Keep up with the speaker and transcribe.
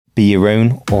Be your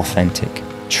own authentic,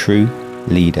 true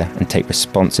leader and take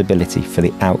responsibility for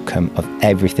the outcome of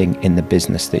everything in the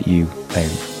business that you own.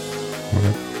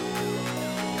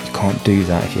 You can't do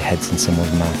that if your head's in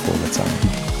someone's mouth all the time.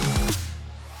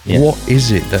 Yeah. What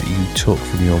is it that you took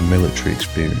from your military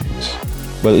experience?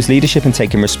 Well, it was leadership and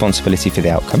taking responsibility for the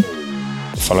outcome.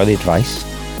 Follow the advice.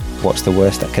 What's the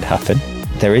worst that could happen?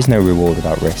 There is no reward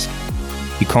without risk.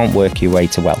 You can't work your way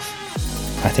to wealth.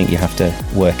 I think you have to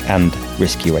work and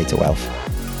risk your way to wealth.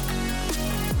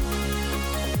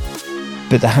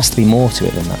 But there has to be more to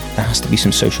it than that. There has to be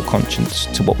some social conscience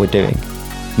to what we're doing,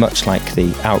 much like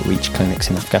the outreach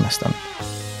clinics in Afghanistan.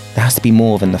 There has to be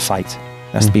more than the fight.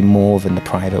 There has to be more than the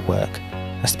private work.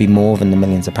 There has to be more than the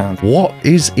millions of pounds. What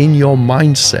is in your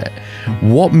mindset?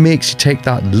 What makes you take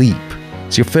that leap?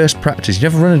 It's your first practice. You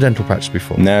never run a dental practice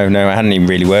before. No, I hadn't even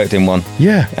really worked in one.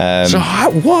 Yeah. So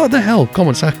what the hell? Come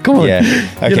on, Zach. Come on. Yeah.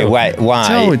 Okay. Why?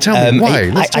 Tell me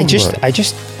why. I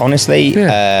just honestly,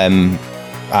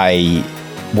 I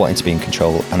wanted to be in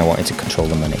control, and I wanted to control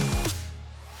the money.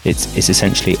 It's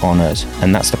essentially on us,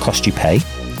 and that's the cost you pay.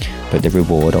 But the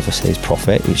reward, obviously, is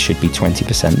profit. It should be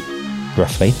 20%,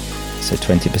 roughly. So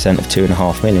 20% of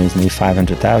 2.5 million is nearly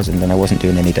 500,000, and I wasn't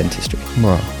doing any dentistry.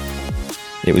 Wow.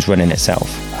 It was running itself.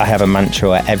 I have a mantra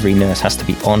where every nurse has to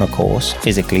be on a course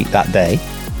physically that day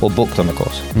or booked on a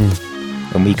course.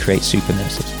 And we create super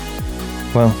nurses.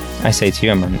 Well, I say to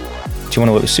you, man, do you want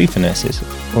to work with super nurses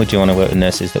or do you want to work with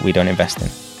nurses that we don't invest in?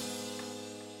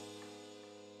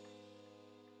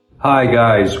 Hi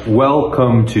guys,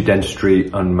 welcome to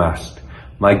Dentistry Unmasked.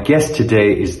 My guest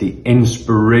today is the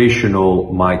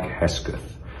inspirational Mike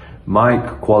Hesketh.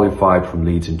 Mike qualified from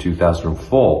Leeds in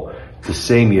 2004. The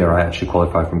same year I actually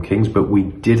qualified from King's, but we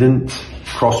didn't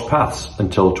cross paths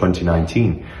until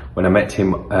 2019 when I met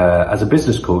him as a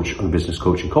business coach on a business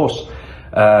coaching course.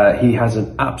 He has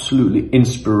an absolutely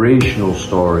inspirational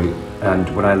story, and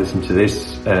when I listened to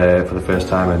this for the first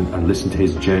time and listened to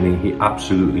his journey, he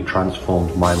absolutely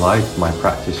transformed my life, my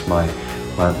practice, my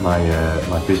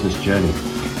business journey.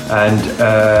 And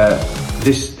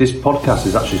this podcast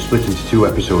is actually split into 2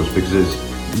 episodes because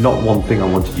there's not one thing I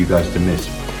wanted you guys to miss.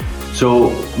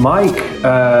 So Mike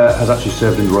has actually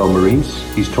served in the Royal Marines.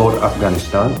 He's taught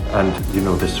Afghanistan, and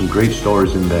there's some great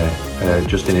stories in there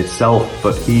just in itself.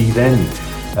 But he then,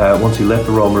 once he left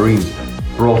the Royal Marines,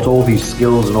 brought all these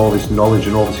skills and all this knowledge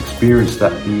and all this experience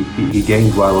that he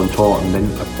gained while untaught, and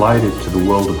then applied it to the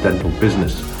world of dental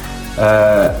business.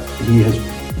 He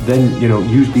has then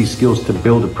used these skills to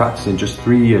build a practice in just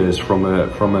 3 years from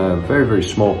a very, very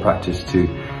small practice to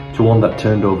one that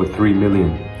turned over 3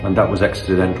 million, and that was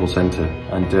Exeter Dental Centre.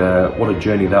 And what a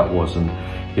journey that was. And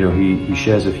he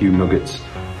shares a few nuggets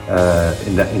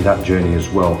in that journey as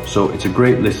well. So it's a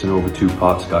great listen over 2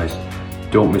 parts, guys.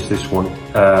 Don't miss this one.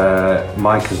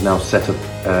 Mike has now set up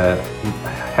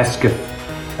Hesketh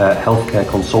Healthcare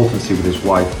Consultancy with his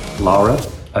wife Lara.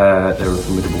 They're a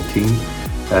formidable team.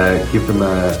 Give them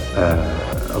a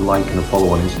like and a follow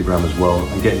on Instagram as well,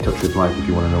 and get in touch with Mike if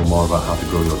you want to know more about how to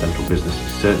grow your dental business.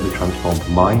 It's certainly transformed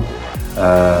mine,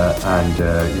 and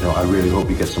I really hope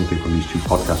you get something from these 2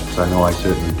 podcasts, because I know I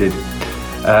certainly did.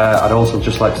 I'd also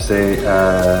just like to say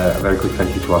a very quick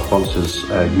thank you to our sponsors,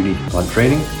 Unique Implant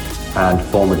Training and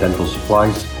Former Dental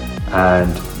Supplies.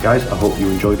 And guys, I hope you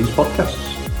enjoy these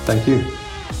podcasts. Thank you.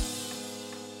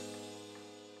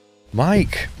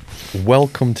 Mike,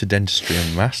 welcome to Dentistry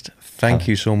Unmasked. Thank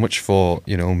you so much for,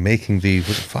 making the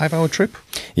 5-hour trip?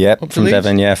 Yeah, from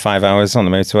Devon, 5 hours on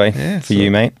the motorway for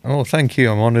you, mate. Oh, thank you.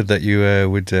 I'm honoured that you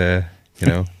would,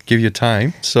 give your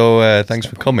time. So thanks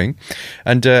for coming.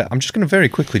 And I'm just going to very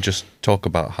quickly just talk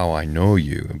about how I know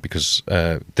you, because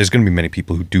there's going to be many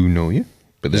people who do know you,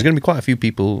 but there's going to be quite a few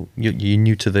people you're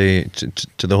new to the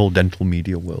whole dental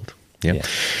media world. Yeah.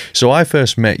 So I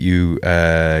first met you.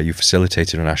 You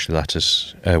facilitated on Ashley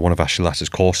Latter's one of Ashley Latter's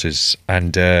courses,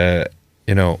 and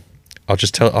I'll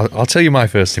tell you my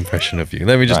first impression of you.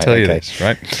 Let me just tell you this,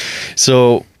 right?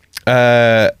 So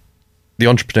the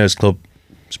Entrepreneurs Club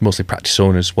is mostly practice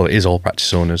owners. Well, it is all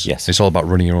practice owners. Yes. It's all about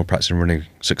running your own practice and running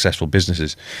successful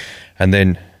businesses. And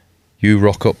then you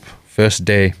rock up first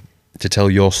day to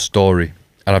tell your story.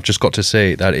 And I've just got to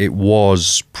say that it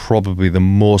was probably the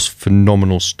most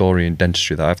phenomenal story in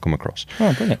dentistry that I've come across.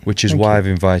 Oh, brilliant. Which is why I've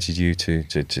invited you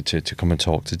to come and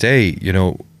talk today,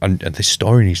 and this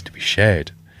story needs to be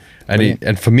shared.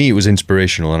 And for me, it was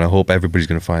inspirational, and I hope everybody's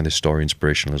going to find this story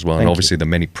inspirational as well. And obviously the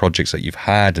many projects that you've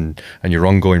had and your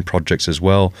ongoing projects as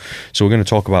well. So we're going to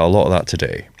talk about a lot of that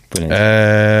today.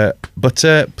 Brilliant. But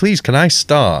please, can I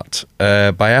start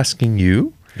by asking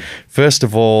you, First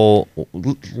of all,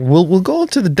 we'll go on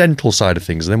to the dental side of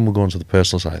things, then we'll go on to the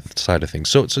personal side of things.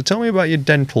 So tell me about your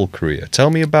dental career. Tell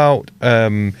me about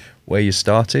where you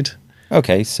started.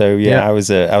 Okay, so I was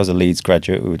a Leeds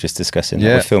graduate. We were just discussing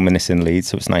that. We're filming this in Leeds,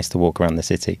 so it's nice to walk around the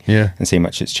city and see how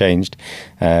much it's changed.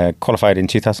 Qualified in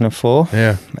 2004.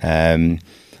 Yeah.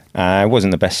 I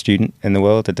wasn't the best student in the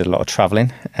world. I did a lot of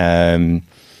travelling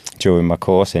during my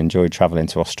course. I enjoyed travelling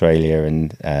to Australia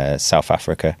and South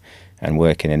Africa and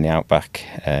working in the outback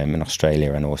in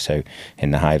Australia and also in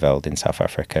the Highveld in South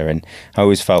Africa. And I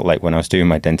always felt like when I was doing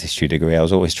my dentistry degree, I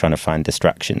was always trying to find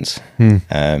distractions.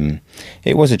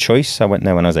 It was a choice. I went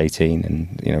there when I was 18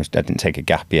 and, I didn't take a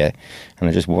gap year. And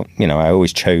I just,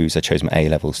 I chose my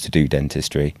A-levels to do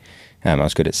dentistry. I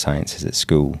was good at sciences at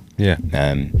school. Yeah.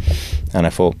 And I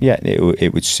thought,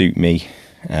 it would suit me,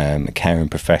 a caring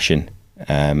profession,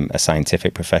 a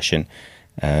scientific profession.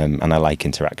 And I like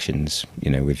interactions,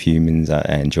 with humans.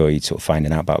 I enjoy sort of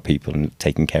finding out about people and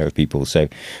taking care of people. So I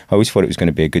always thought it was going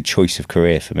to be a good choice of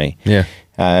career for me. Yeah.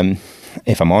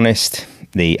 If I'm honest,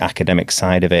 the academic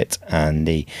side of it and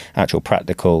the actual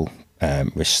practical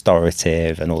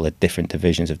restorative and all the different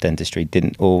divisions of dentistry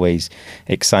didn't always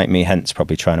excite me, hence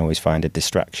probably trying to always find a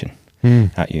distraction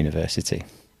at university.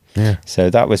 Yeah. So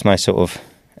that was my sort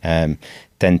of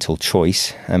dental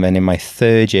choice. And then in my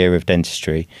third year of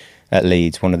dentistry at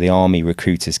Leeds, one of the army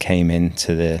recruiters came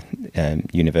into the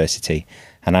university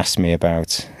and asked me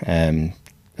about and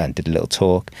did a little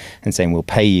talk and saying, we'll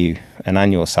pay you an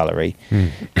annual salary.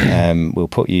 We'll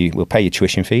pay your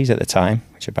tuition fees at the time,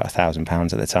 which are about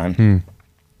 £1,000 at the time.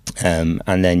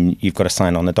 And then you've got to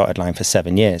sign on the dotted line for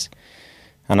 7 years.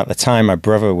 And at the time, my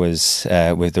brother was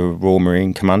with the Royal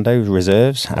Marine Commando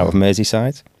Reserves out of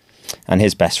Merseyside. And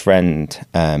his best friend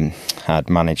had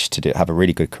managed to have a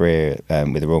really good career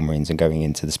with the Royal Marines and going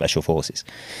into the Special Forces.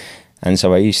 And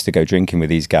so I used to go drinking with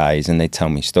these guys and they'd tell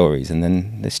me stories. And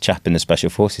then this chap in the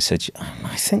Special Forces said,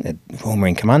 I think the Royal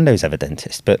Marine Commandos have a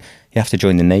dentist, but you have to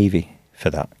join the Navy for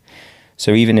that.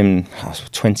 So even I was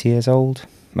 20 years old,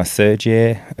 my third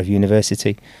year of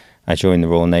university, I joined the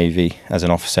Royal Navy. As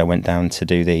an officer, I went down to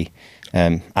do the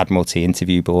Admiralty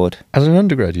interview board. As an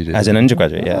undergrad, you did? As an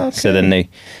undergraduate, yeah. Okay. So then they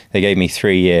gave me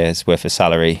 3 years worth of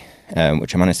salary,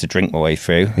 which I managed to drink my way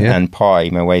through and party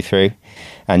my way through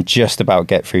and just about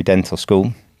get through dental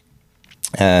school.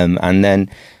 And then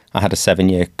I had a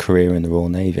 7-year career in the Royal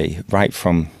Navy right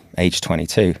from age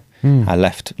 22. I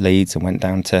left Leeds and went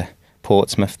down to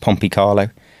Portsmouth, Pompey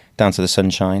Carlo, down to the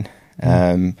Sunshine.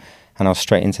 And I was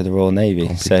straight into the Royal Navy.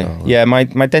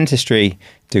 My dentistry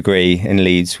degree in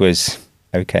Leeds was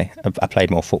okay. I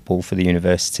played more football for the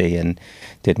university and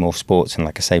did more sports and,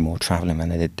 like I say, more travelling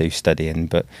than I did do studying.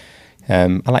 But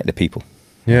I like the people.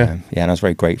 Yeah. And I was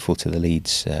very grateful to the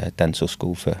Leeds Dental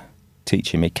School for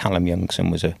teaching me. Callum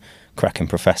Youngson was a cracking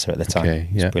professor at the time. Okay,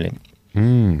 It was brilliant.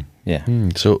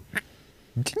 So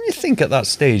didn't you think at that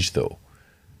stage, though,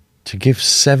 to give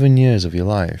 7 years of your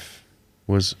life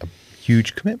was a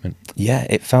huge commitment? Yeah,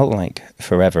 it felt like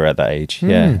forever at that age.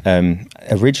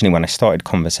 Originally when I started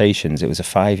conversations, it was a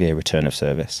 5-year return of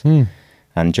service.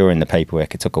 And during the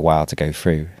paperwork, it took a while to go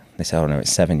through. They said, oh no,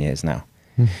 it's 7 years now.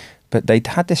 But they'd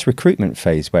had this recruitment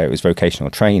phase where it was vocational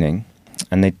training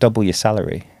and they'd double your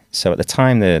salary. So at the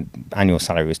time, the annual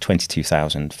salary was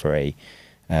 22,000 for a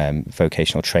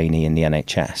vocational trainee in the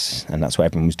NHS. And that's what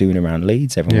everyone was doing around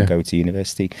Leeds. Everyone would go to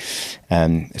university,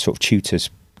 sort of tutors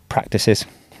practices.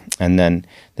 And then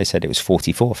they said it was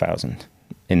 44,000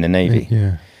 in the Navy.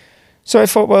 So I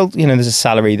thought, well, there's a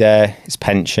salary there, it's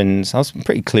pensions. I was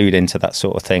pretty clued into that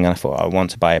sort of thing. And I thought, I want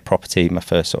to buy a property, my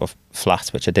first sort of flat,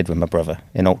 which I did with my brother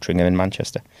in Altrincham in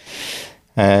Manchester.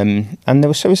 And there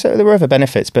were other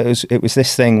benefits, but it was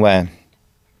this thing where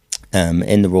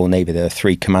in the Royal Navy, there are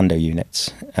 3 commando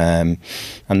units. And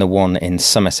the one in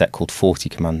Somerset called 40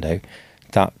 Commando,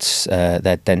 that's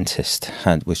their dentist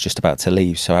was just about to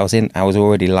leave. So I was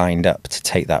already lined up to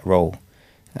take that role.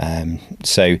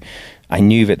 So I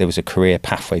knew that there was a career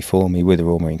pathway for me with the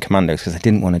Royal Marine Commandos because I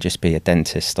didn't want to just be a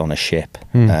dentist on a ship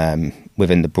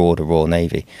within the broader Royal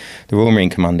Navy. The Royal Marine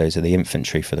Commandos are the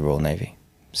infantry for the Royal Navy.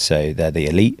 So they're the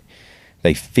elite.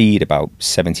 They feed about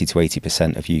 70 to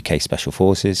 80% of UK Special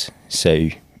Forces. So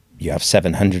you have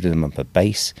 700 of them up at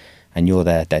base and you're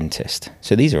their dentist.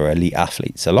 So these are elite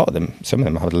athletes. Some of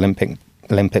them have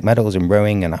Olympic medals in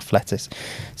rowing and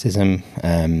athleticism.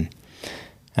 So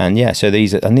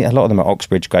a lot of them are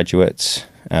Oxbridge graduates,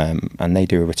 and they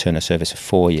do a return of service of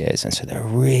 4 years. And so they're a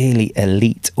really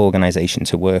elite organisation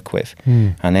to work with.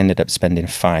 And I ended up spending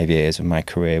 5 years of my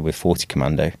career with 40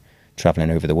 Commando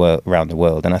traveling over the world, around the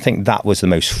world. And I think that was the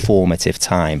most formative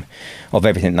time of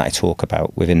everything that I talk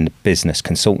about within the business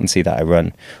consultancy that I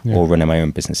run, or running my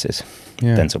own businesses,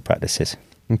 dental practices.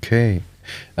 Okay.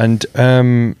 And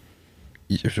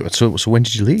so when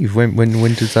did you leave? When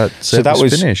did that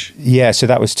service finish? Yeah, so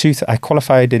that was I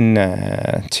qualified in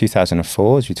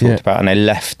 2004, as we talked about, and I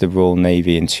left the Royal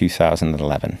Navy in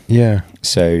 2011. Yeah.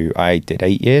 So I did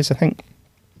 8 years, I think.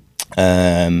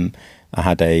 I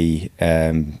had a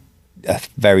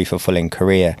very fulfilling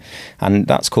career, and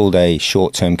that's called a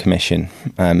short-term commission.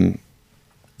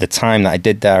 The time that I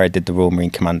did there, I did the Royal Marine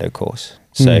Commando course.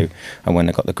 So I went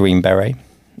and got the Green Beret,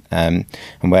 and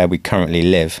where we currently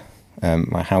live,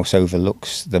 my house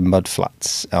overlooks the mud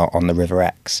flats on the River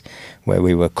Exe, where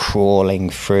we were crawling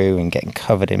through and getting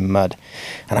covered in mud.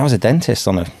 And I was a dentist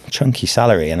on a chunky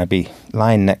salary, and I'd be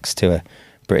lying next to a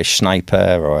British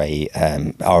sniper or a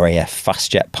RAF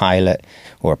fast jet pilot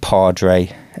or a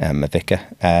padre, a vicar,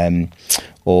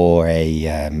 or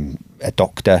a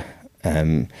doctor,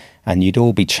 and you'd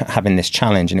all be having this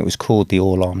challenge, and it was called the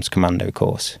All Arms Commando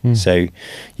course. So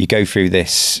you go through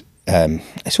this,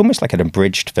 it's almost like an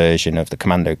abridged version of the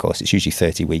commando course. It's usually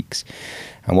 30 weeks.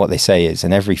 And what they say is,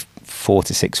 in every 4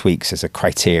 to 6 weeks, there's a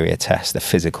criteria test, a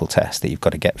physical test that you've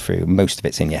got to get through. Most of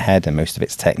it's in your head and most of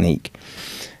it's technique.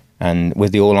 And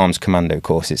with the All Arms Commando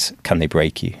course, it's can they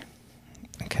break you?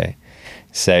 Okay.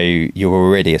 So you're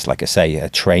already, as like I say, a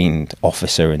trained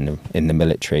officer in the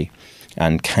military,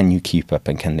 and can you keep up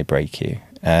and can they break you?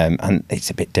 And it's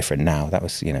a bit different now. That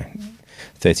was,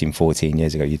 13, 14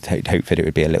 years ago. You'd hope that it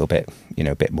would be a little bit,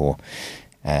 a bit more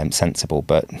sensible.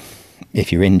 But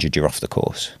if you're injured, you're off the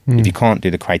course. If you can't do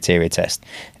the criteria test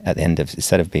at the end of,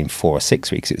 instead of being 4 or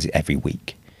 6 weeks, it was every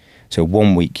week. So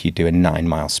 1 week you do a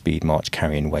 9-mile speed march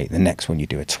carrying weight. The next one you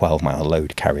do a 12-mile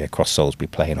load carry across Salisbury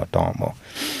Plain or Dartmoor.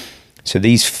 So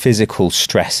these physical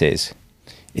stresses,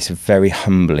 it's a very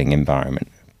humbling environment,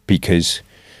 because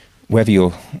whether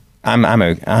you're,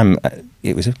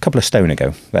 it was a couple of stone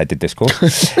ago that I did this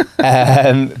course,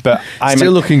 but I'm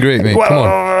still looking great, mate.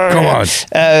 Come on.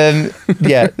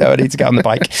 Yeah, no, I need to get on the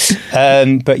bike.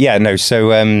 But yeah, no.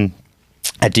 So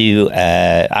I do.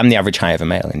 I'm the average height of a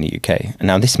male in the UK, and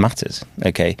now this matters.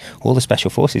 Okay, all the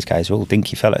special forces guys are all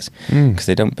dinky fellas because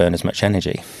they don't burn as much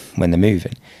energy when they're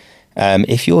moving.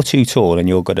 If you're too tall and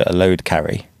you're good at a load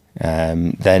carry,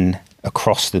 then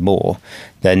across the moor,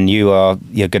 then you're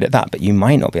good at that, but you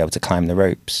might not be able to climb the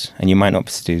ropes, and you might not be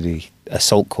able to do the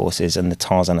assault courses and the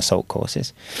Tarzan assault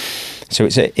courses. So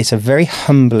it's a very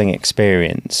humbling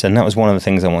experience, and that was one of the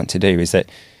things I want to do. Is that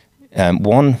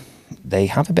one, they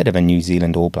have a bit of a New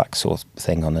Zealand All Blacks sort of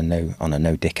thing on a no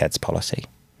dickheads policy.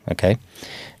 Okay,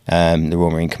 the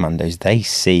Royal Marine Commandos, they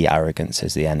see arrogance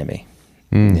as the enemy.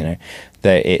 There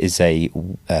it is a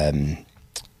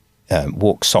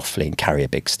walk softly and carry a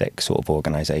big stick sort of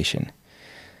organisation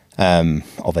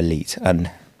of elite. And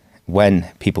when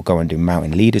people go and do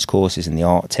mountain leaders courses in the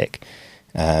Arctic,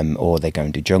 or they go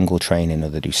and do jungle training, or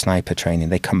they do sniper training,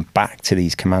 they come back to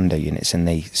these commando units and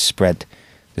they spread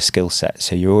the skill set.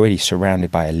 So you're already surrounded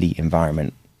by elite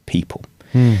environment people.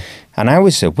 And I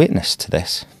was a witness to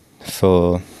this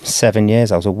for 7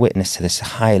 years. I was a witness to this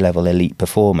high level elite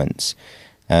performance.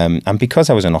 And because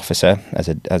I was an officer, as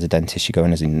a dentist, you go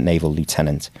in as a naval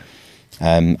lieutenant.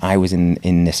 I was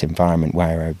in this environment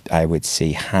where I would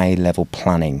see high level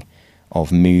planning of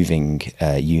moving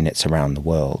units around the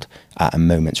world at a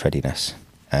moment's readiness.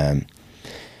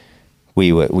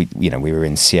 We were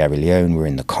in Sierra Leone, we were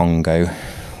in the Congo,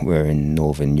 we were in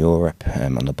Northern Europe,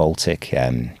 on the Baltic,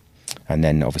 and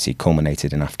then obviously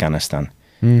culminated in Afghanistan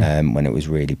when it was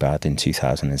really bad in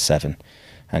 2007.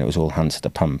 And it was all hands to the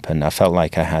pump. And I felt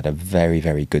like I had a very,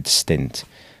 very good stint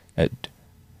at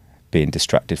being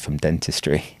distracted from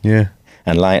dentistry. Yeah.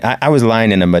 And I was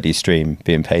lying in a muddy stream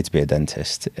being paid to be a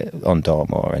dentist on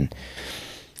Dartmoor. And,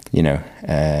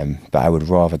 but I would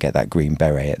rather get that green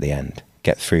beret at the end,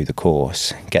 get through the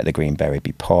course, get the green beret,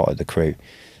 be part of the crew,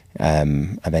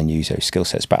 and then use those skill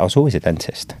sets. But I was always a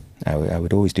dentist. I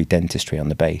would always do dentistry on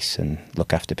the base and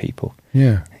look after people.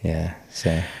 Yeah. Yeah.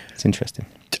 So it's interesting.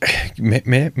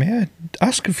 May I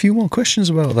ask a few more questions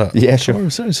about that? Yeah, sure.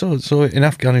 So in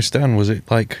Afghanistan, was it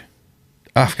like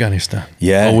Afghanistan?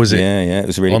 Yeah. Or was it? Yeah. It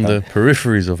was really on bad. the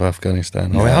peripheries of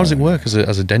Afghanistan. How does it work as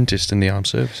a dentist in the armed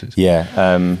services? Yeah.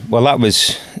 Well, that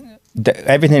was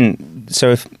everything.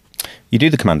 So if you do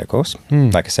the commando course,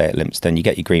 like I say at Lympstone, you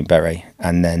get your green beret,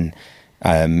 and then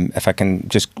if I can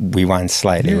just rewind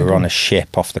slightly, we were on a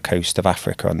ship off the coast of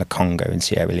Africa on the Congo in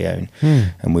Sierra Leone,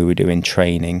 and we were doing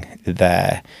training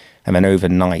there. And then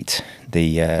overnight,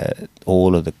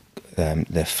 all of the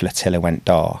the flotilla went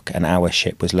dark and our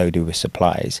ship was loaded with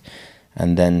supplies,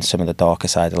 and then some of the darker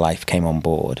side of life came on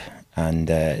board, and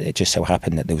it just so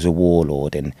happened that there was a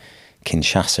warlord in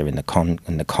Kinshasa in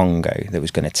the Congo that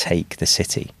was going to take the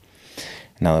city.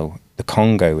 Now, the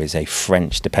Congo is a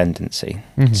French dependency,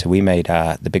 so we made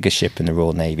the biggest ship in the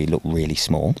Royal Navy look really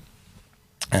small,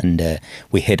 and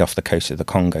we hid off the coast of the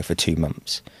Congo for 2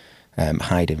 months,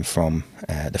 hiding from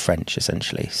the French,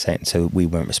 essentially, so we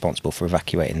weren't responsible for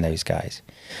evacuating those guys.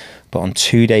 But on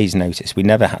 2 days' notice, we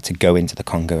never had to go into the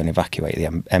Congo and evacuate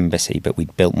the embassy, but we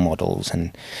built models,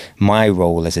 and my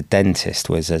role as a dentist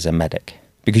was as a medic.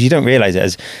 Because you don't realise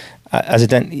it, as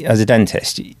a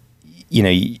dentist, you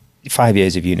know, 5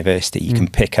 years of university, you can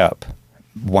pick up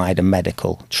wider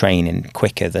medical training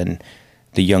quicker than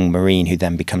the young Marine who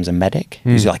then becomes a medic,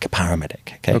 who's like a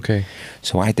paramedic. Okay.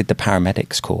 So I did the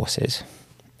paramedics courses,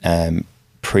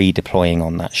 pre-deploying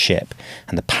on that ship,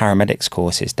 and the paramedics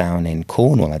courses down in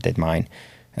Cornwall, I did mine.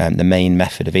 The main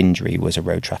method of injury was a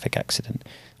road traffic accident,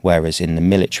 whereas in the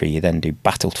military you then do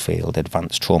battlefield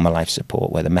advanced trauma life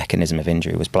support, where the mechanism of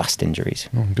injury was blast injuries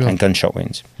and gunshot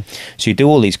wounds. So you do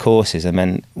all these courses, and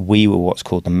then we were what's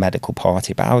called the medical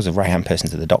party, but I was a right-hand person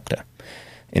to the doctor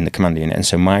in the command unit, and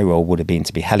so my role would have been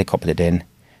to be helicoptered in,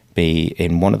 be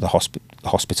in one of the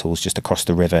hospitals just across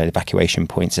the river, evacuation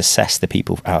points, assess the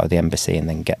people out of the embassy, and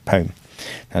then get home.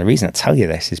 Now, the reason I tell you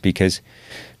this is because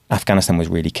Afghanistan was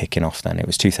really kicking off then. It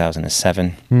was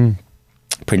 2007.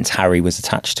 Prince Harry was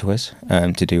attached to us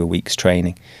to do a week's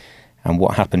training. And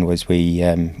what happened was we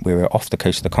were off the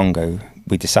coast of the Congo.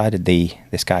 We decided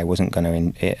this guy wasn't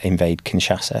going to invade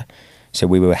Kinshasa. So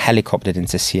we were helicoptered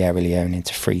into Sierra Leone,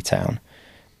 into Freetown,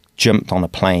 jumped on a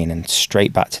plane and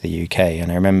straight back to the UK. And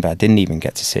I remember I didn't even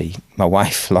get to see my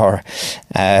wife, Laura.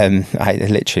 I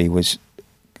literally was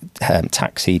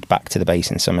taxied back to the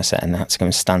base in Somerset and had to go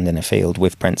and stand in a field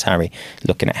with Prince Harry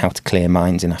looking at how to clear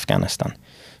mines in Afghanistan.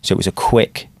 So it was a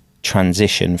quick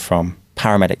transition from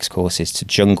paramedics courses to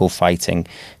jungle fighting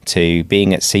to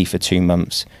being at sea for 2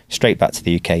 months, straight back to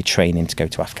the UK, training to go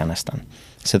to Afghanistan.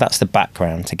 So that's the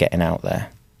background to getting out there.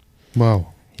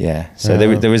 Wow. Yeah, so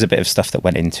there was a bit of stuff that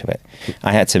went into it.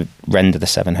 I had to render the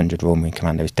 700 Royal Marine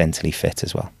Commandos dentally fit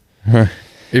as well.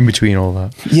 In between all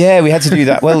that. Yeah, we had to do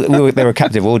that. Well, they were a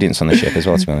captive audience on the ship as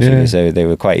well, to be honest with you, so they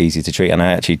were quite easy to treat, and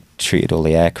I actually treated all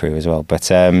the aircrew as well.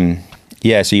 But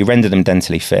yeah, so you render them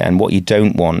dentally fit, and what you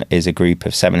don't want is a group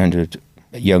of 700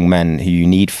 young men who you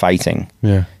need fighting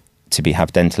to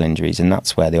have dental injuries, and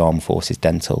that's where the Armed Forces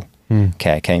dental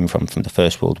care came from the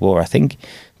First World War. I think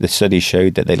the studies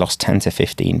showed that they lost 10 to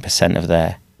 15% of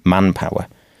their manpower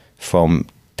from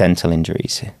dental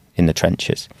injuries in the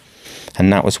trenches,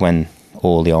 and that was when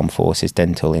all the Armed Forces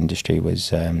dental industry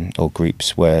was, or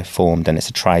groups were formed, and it's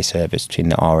a tri-service between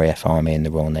the RAF Army and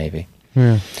the Royal Navy.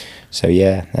 Yeah. So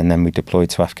yeah, and then we deployed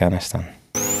to Afghanistan.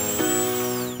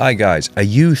 Hi guys, are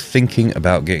you thinking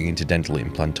about getting into dental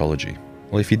implantology?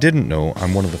 Well, if you didn't know,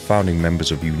 I'm one of the founding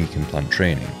members of Unique Implant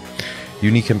Training.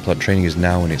 Unique Implant Training is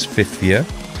now in its 5th year,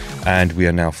 and we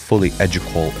are now fully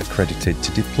EduQual accredited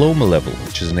to diploma level,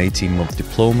 which is an 18-month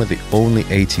diploma, the only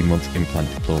 18-month implant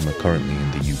diploma currently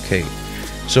in the UK.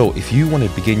 So if you want to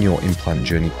begin your implant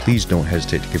journey, please don't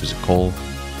hesitate to give us a call.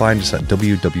 Find us at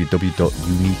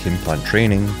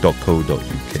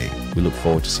www.uniqueimplantraining.co.uk. We look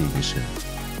forward to seeing you soon.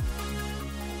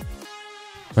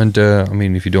 And I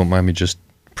mean, if you don't mind me just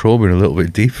probing a little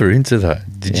bit deeper into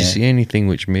that, did you see anything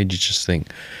which made you just think,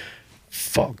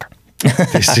 fuck,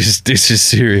 this is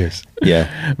serious?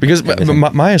 Yeah, because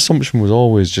my assumption was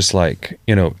always just like,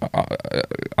 you know,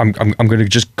 I'm going to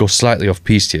just go slightly off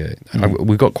piste here.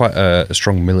 We've got quite a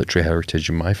strong military heritage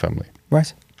in my family.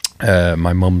 Right.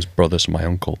 My mum's brother, so my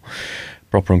uncle,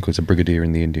 proper uncle, is a brigadier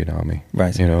in the Indian Army.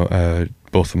 Right. You know,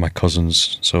 both of my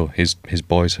cousins, so his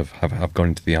boys have gone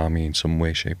into the army in some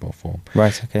way, shape or form.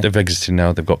 Right. Okay. They've exited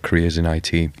now. They've got careers in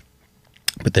IT,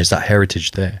 but there's that heritage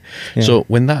there. Yeah. So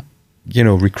when that, you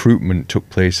know, recruitment took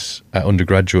place at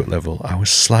undergraduate level, I was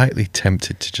slightly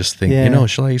tempted to just think, you know,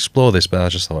 shall I explore this? But I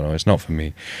just thought, no, it's not for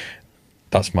me.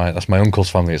 That's my uncle's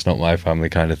family. It's not my family,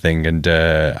 kind of thing. And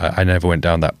I never went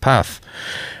down that path.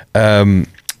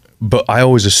 But I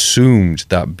always assumed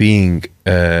that being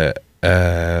a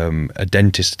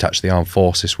dentist attached to the armed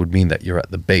forces would mean that you're at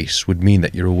the base, would mean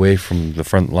that you're away from the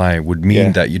front line, would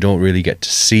mean that you don't really get to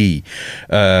see,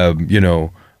 you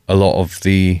know, a lot of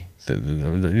the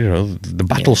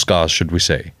battle scars, should we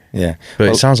say? Yeah. But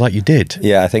it sounds like you did.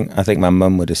 Yeah, I think my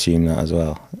mum would assume that as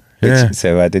well.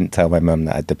 So I didn't tell my mum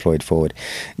that I deployed forward.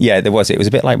 Yeah, it was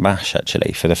a bit like MASH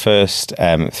actually for the first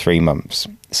 3 months.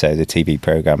 So the TV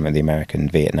program of the American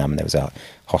Vietnam, there was a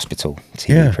hospital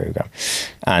TV program,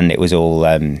 and it was all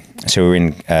so we're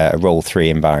in a Role 3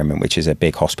 environment, which is a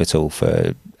big hospital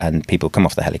and people come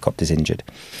off the helicopters injured,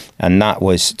 and that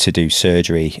was to do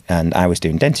surgery, and I was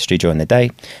doing dentistry during the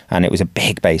day, and it was a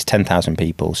big base, 10,000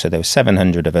 people, so there were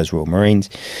 700 of us Royal Marines,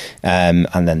 and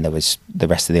then there was the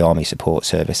rest of the Army support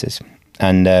services,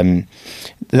 and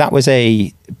that was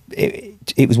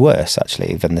it was worse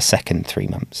actually than the second 3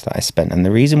 months that I spent, and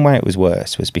the reason why it was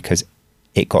worse was because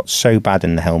it got so bad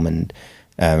in the Helmand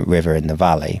River in the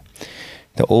valley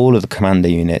that all of the commander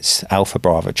units, Alpha,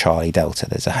 Bravo, Charlie, Delta,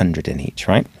 there's 100 in each,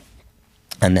 right?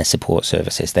 And their support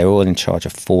services, they're all in charge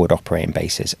of forward operating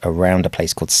bases around a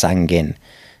place called Sangin.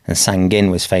 And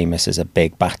Sangin was famous as a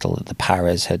big battle that the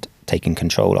Paras had taken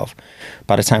control of.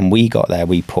 By the time we got there,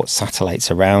 we put satellites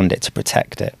around it to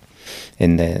protect it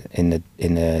in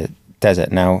the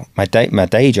desert. Now, my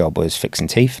day job was fixing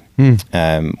teeth,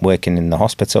 working in the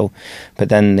hospital. But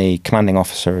then the commanding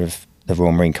officer of the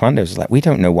Royal Marine Commandos was like, we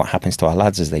don't know what happens to our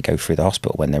lads as they go through the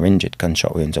hospital when they're injured,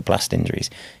 gunshot wounds or blast injuries.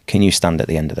 Can you stand at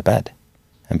the end of the bed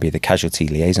and be the casualty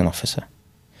liaison officer?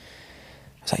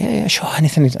 I was like, yeah, sure.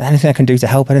 Anything I can do to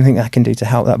help,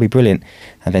 that'd be brilliant.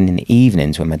 And then in the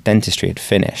evenings when my dentistry had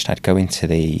finished, I'd go into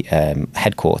the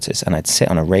headquarters and I'd sit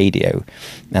on a radio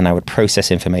and I would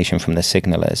process information from the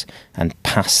signallers and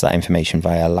pass that information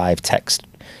via live text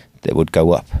that would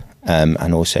go up,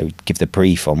 and also give the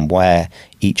brief on where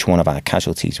each one of our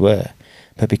casualties were.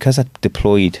 But because I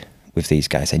deployed with these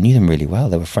guys, I knew them really well.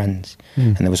 They were friends,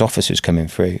 and there was officers coming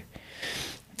through.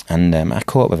 And I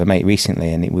caught up with a mate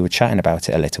recently, and we were chatting about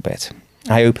it a little bit.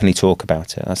 I openly talk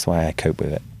about it. That's why I cope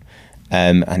with it.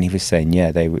 And he was saying,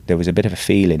 there was a bit of a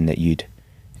feeling that you'd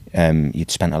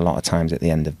spent a lot of times at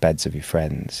the end of beds of your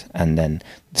friends, and then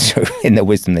so in their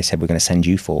wisdom they said, we're going to send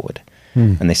you forward,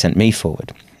 and they sent me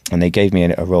forward. And they gave me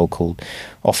a role called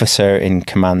Officer in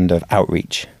Command of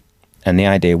Outreach. And the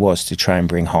idea was to try and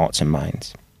bring hearts and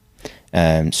minds,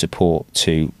 support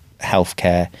to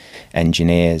healthcare,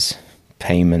 engineers,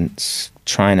 payments,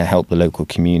 trying to help the local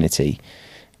community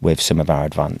with some of our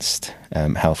advanced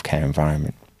healthcare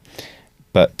environment.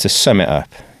 But to sum it up,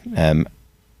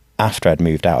 after I'd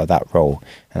moved out of that role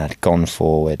and I'd gone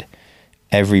forward,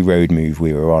 every road move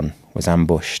we were on was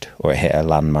ambushed or it hit a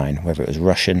landmine, whether it was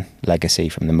Russian legacy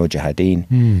from the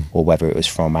Mujahideen or whether it was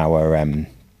from our where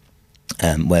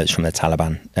it's from the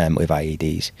Taliban with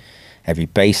IEDs. Every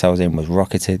base I was in was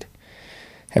rocketed.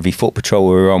 Every foot patrol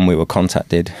we were on, we were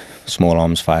contacted, small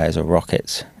arms fires or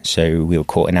rockets. So we were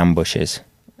caught in ambushes.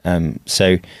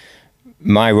 So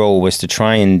my role was to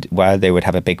try and, while they would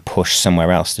have a big push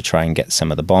somewhere else to try and get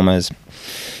some of the bombers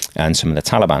and some of the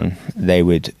Taliban, they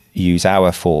would use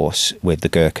our force with the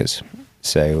Gurkhas.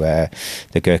 So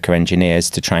the Gurkha engineers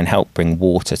to try and help bring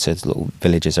water to the little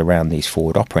villages around these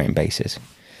forward operating bases.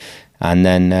 And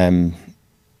then,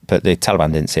 but the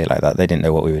Taliban didn't see it like that. They didn't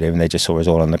know what we were doing. They just saw us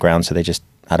all on the ground. So they just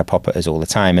had a pop at us all the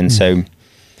time. And so,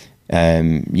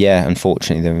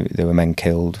 unfortunately there were men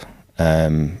killed,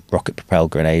 rocket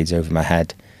propelled grenades over my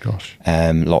head. Gosh.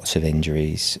 Lots of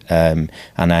injuries. And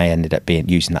I ended up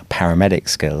using that paramedic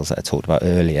skills that I talked about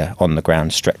earlier on the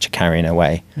ground, stretcher carrying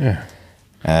away. Yeah.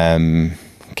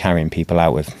 Carrying people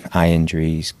out with eye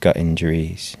injuries, gut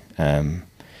injuries. And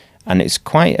it's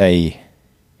quite a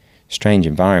strange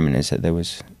environment, is that there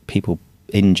was people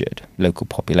injured, local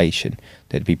population,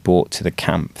 that'd be brought to the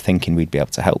camp thinking we'd be able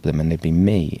to help them, and there'd be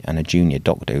me and a junior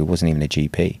doctor who wasn't even a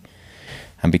GP.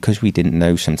 And because we didn't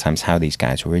know sometimes how these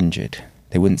guys were injured,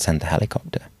 they wouldn't send a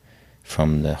helicopter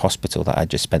from the hospital that I'd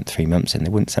just spent 3 months in. They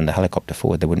wouldn't send a helicopter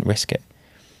forward. They wouldn't risk it.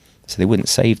 So they wouldn't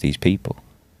save these people.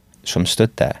 So I'm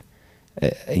stood there,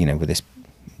 with this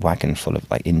wagon full of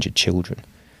injured children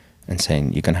and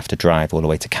saying, you're going to have to drive all the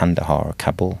way to Kandahar or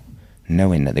Kabul,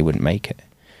 knowing that they wouldn't make it,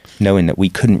 knowing that we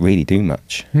couldn't really do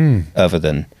much other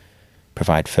than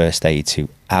provide first aid to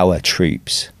our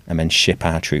troops and then ship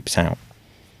our troops out.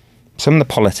 Some of the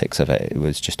politics of it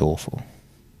was just awful.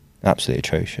 Absolutely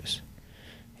atrocious.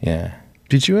 Yeah.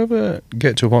 Did you ever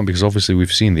get to a point, because obviously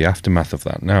we've seen the aftermath of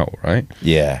that now, right?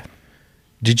 Yeah.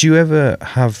 Did you ever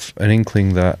have an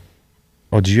inkling that,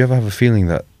 or did you ever have a feeling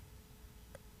that,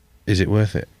 is it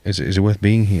worth it? Is it worth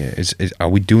being here? Are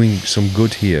we doing some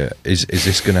good here? Is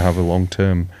this going to have a long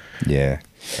term? Yeah.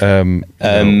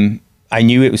 I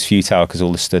knew it was futile because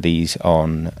all the studies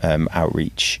on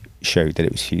outreach showed that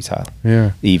it was futile.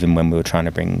 Yeah. Even when we were trying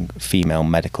to bring female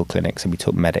medical clinics and we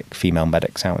took female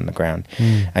medics out on the ground,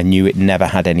 I knew it never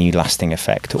had any lasting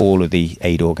effect. All of the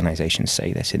aid organisations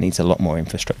say this. It needs a lot more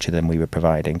infrastructure than we were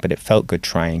providing, but it felt good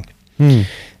trying.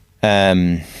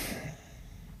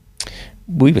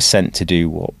 We were sent to do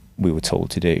what we were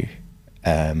told to do,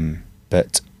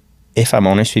 but if I'm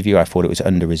honest with you, I thought it was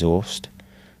under-resourced.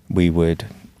 We would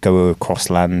go across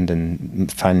land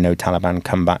and find no Taliban,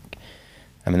 come back,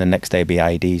 and then the next day would be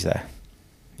IEDs there.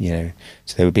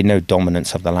 So there would be no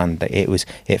dominance of the land.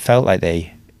 It felt like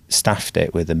they staffed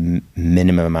it with a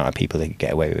minimum amount of people they could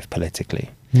get away with politically.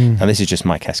 And this is just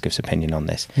Mike Hesketh's opinion on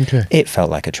this. Okay. It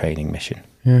felt like a training mission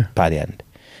by the end.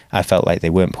 I felt like they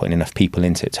weren't putting enough people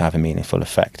into it to have a meaningful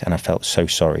effect, and I felt so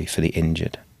sorry for the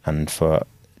injured and for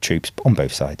troops on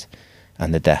both sides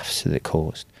and the deaths that it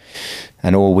caused.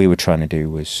 And all we were trying to do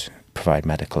was provide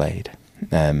medical aid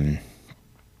and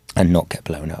not get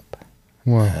blown up.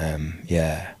 Wow.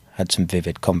 Had some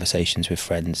vivid conversations with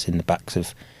friends in the backs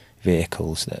of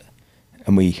vehicles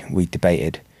and we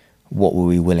debated what were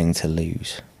we willing to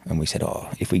lose, and we said,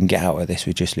 if we can get out of this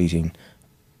with just losing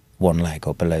one leg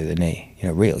or below the knee,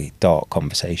 really dark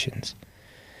conversations.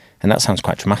 And that sounds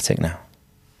quite dramatic now,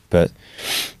 but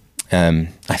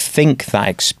I think that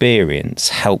experience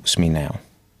helps me now,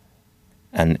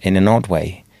 and in an odd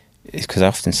way, it's because I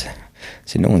often say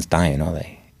no one's dying, are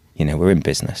they? We're in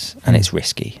business, and it's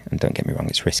risky, and don't get me wrong,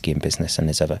 it's risky in business, and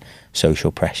there's other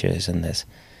social pressures and there's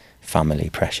family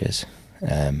pressures,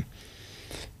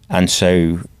 and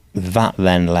so that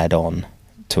then led on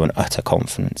to an utter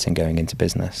confidence in going into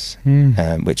business,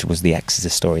 which was the Exeter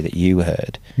story that you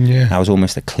heard. I was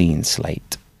almost a clean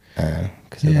slate.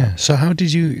 So how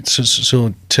did you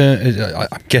turn? I'm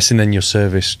guessing then your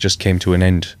service just came to an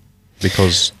end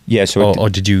because or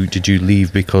did you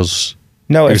leave because?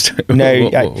 No, do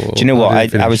you know what?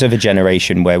 I was of a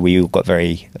generation where we all got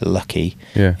very lucky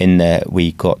in that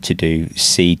we got to do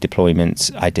sea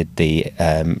deployments. I did the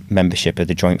membership of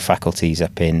the joint faculties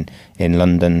up in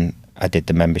London. I did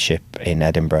the membership in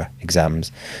Edinburgh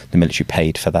exams. The military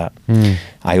paid for that.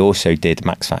 I also did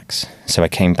MaxFax. So I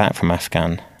came back from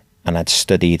Afghan and I'd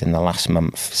studied in the last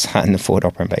month, sat in the forward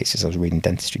operating bases. I was reading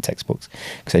dentistry textbooks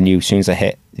because I knew as soon as I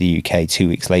hit the UK 2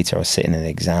 weeks later, I was sitting in an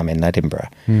exam in Edinburgh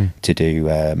to do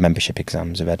membership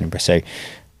exams of Edinburgh. So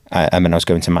I was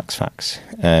going to MaxFax,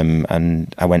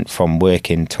 and I went from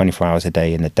working 24 hours a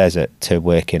day in the desert to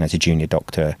working as a junior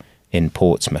doctor in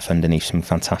Portsmouth underneath some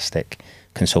fantastic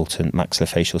consultant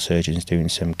maxillofacial surgeons doing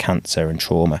some cancer and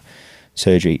trauma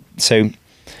surgery. So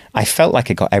I felt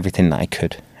like I got everything that I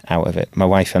could out of it. My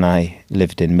wife and I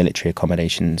lived in military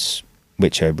accommodations,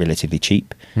 which are relatively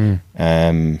cheap.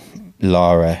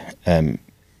 Laura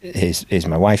is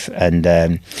my wife,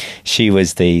 and she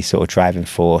was the sort of driving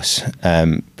force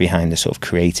behind the sort of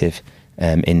creative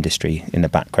industry in the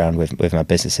background with my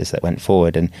businesses that went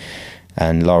forward.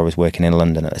 And Laura was working in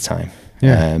London at the time.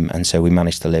 And so we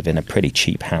managed to live in a pretty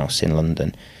cheap house in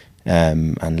London,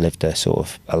 and lived a sort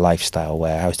of a lifestyle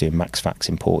where I was doing MaxFax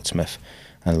in Portsmouth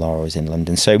and Laura was in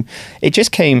London. So it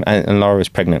just came, and Laura was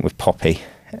pregnant with Poppy,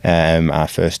 our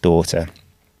first daughter,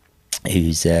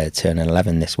 who's turning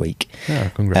 11 this week.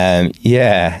 Oh,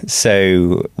 congrats.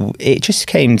 So it just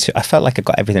came to, I felt like I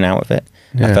got everything out of it.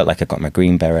 I felt like I got my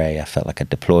Green Beret. I felt like I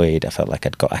deployed. I felt like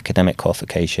I'd got academic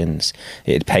qualifications.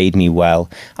 It had paid me well.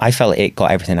 I felt it got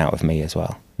everything out of me as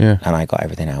well. And I got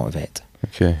everything out of it.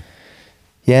 Okay.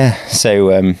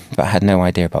 So but I had no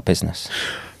idea about business.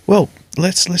 Well,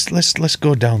 let's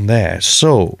go down there.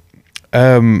 So,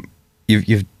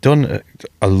 you've done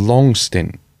a long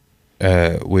stint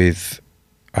with.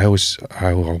 I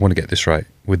want to get this right,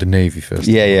 with the Navy first.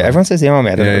 Yeah. Everyone says the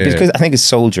Army. I don't know because I think it's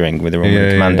soldiering with the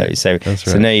Roman Commandos. So it's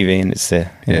the Navy and it's the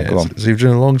go on. So you've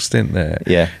done a long stint there.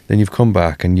 Then you've come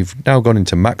back and you've now gone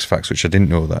into MaxFax, which I didn't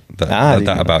know that about you.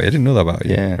 I didn't know that about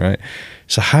you. Right.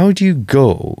 So how do you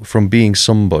go from being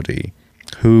somebody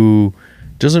who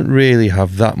doesn't really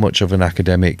have that much of an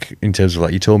academic in terms of,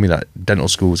 like, you told me that dental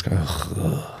school was kind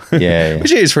of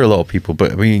which it is for a lot of people,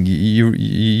 but I mean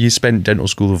you spent dental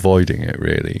school avoiding it,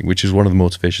 really, which is one of the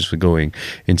motivations for going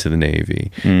into the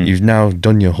Navy. You've now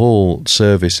done your whole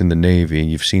service in the Navy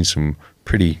and you've seen some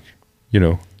pretty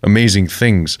amazing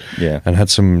things and had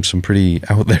some pretty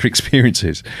out there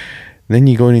experiences. Then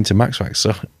you're going into MaxFax.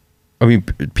 So I mean,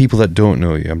 people that don't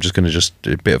know you, I'm just going to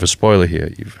a bit of a spoiler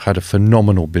here. You've had a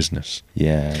phenomenal business.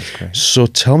 Yeah, that's great. So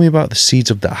tell me about the seeds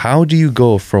of that. How do you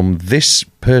go from this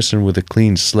person with a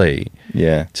clean slate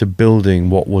to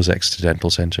building what was Exeter Dental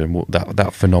Centre and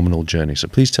that phenomenal journey? So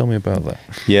please tell me about that.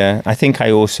 Yeah, I think I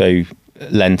also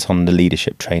lent on the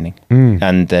leadership training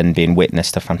and then being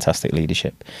witness to fantastic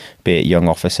leadership, be it young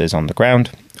officers on the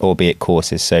ground or be it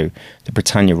courses. So the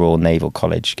Britannia Royal Naval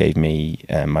College gave me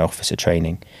my officer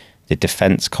training. The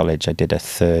Defence College, I did a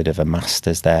third of a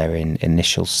master's there in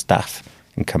initial staff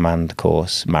and command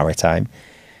course, maritime.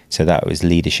 So that was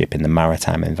leadership in the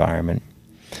maritime environment.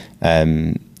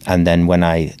 And then when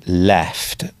I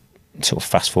left, sort of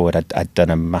fast forward, I'd done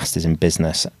a master's in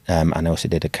business, and I also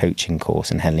did a coaching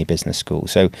course in Henley Business School.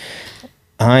 So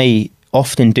I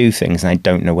often do things and I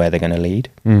don't know where they're going to lead.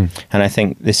 And I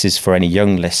think this is for any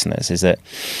young listeners, is that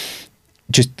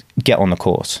just get on the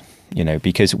course,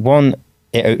 because one,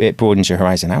 it broadens your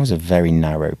horizon. I was a very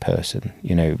narrow person,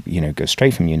 go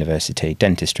straight from university,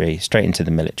 dentistry, straight into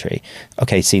the military.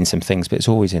 Okay, seen some things, but it's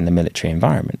always in the military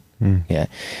environment. Yeah.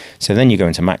 So then you go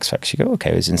into MaxFax, you go,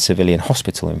 okay, it was in civilian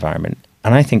hospital environment.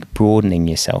 And I think broadening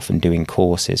yourself and doing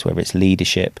courses, whether it's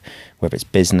leadership, whether it's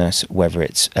business, whether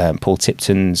it's Paul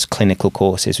Tipton's clinical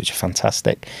courses, which are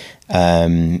fantastic,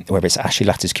 whether it's Ashley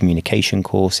Latter's communication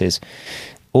courses,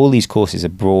 all these courses are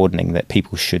broadening that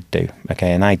people should do.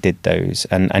 Okay, and I did those,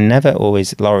 and I never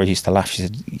always. Laura used to laugh. She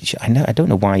said, I don't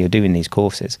know why you're doing these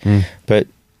courses," but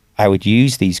I would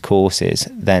use these courses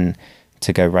then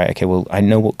to go, right, okay, well, I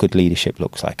know what good leadership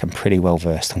looks like. I'm pretty well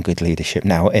versed on good leadership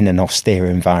now in an austere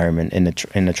environment, in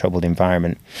a troubled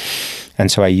environment, and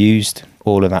so I used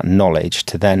all of that knowledge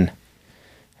to then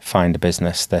find a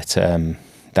business that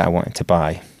I wanted to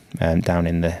buy down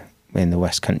in the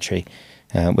West Country.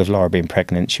 With Laura being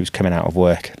pregnant, she was coming out of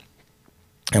work,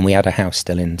 and we had a house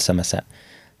still in Somerset,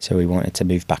 so we wanted to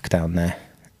move back down there.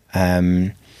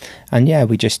 And yeah,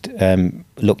 we just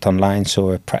looked online,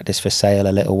 saw a practice for sale,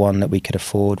 a little one that we could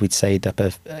afford. We'd saved up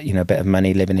a bit of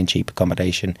money, living in cheap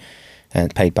accommodation,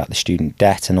 and paid back the student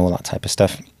debt and all that type of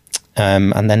stuff.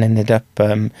 And then ended up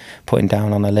putting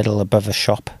down on a little above a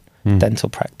shop dental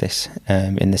practice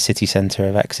in the city centre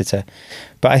of Exeter.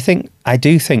 But I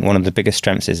do think one of the biggest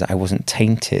strengths is that I wasn't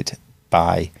tainted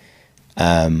by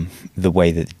the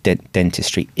way that the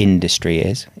dentistry industry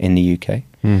is in the UK.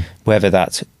 Whether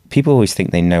that's, people always think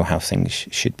they know how things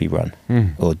should be run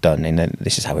or done,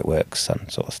 this is how it works,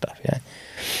 sort of stuff. Yeah.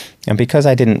 And because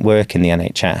I didn't work in the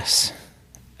NHS,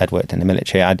 I'd worked in the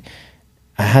military,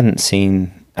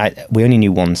 we only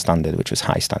knew one standard, which was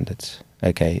high standards.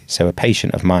 Okay, so a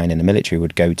patient of mine in the military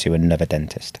would go to another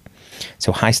dentist.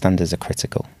 So high standards are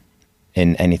critical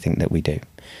in anything that we do.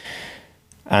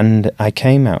 And I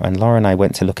came out, and Laura and I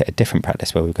went to look at a different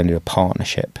practice where we were going to do a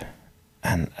partnership.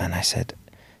 And I said,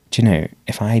 do you know,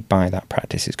 if I buy that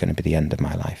practice, it's going to be the end of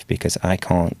my life, because I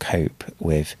can't cope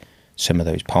with some of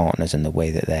those partners and the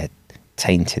way that they're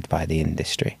tainted by the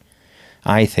industry.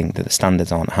 I think that the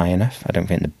standards aren't high enough. I don't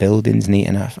think the building's neat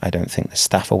enough. I don't think the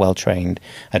staff are well trained.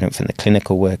 I don't think the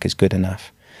clinical work is good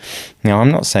enough. Now, I'm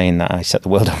not saying that I set the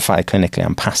world on fire clinically.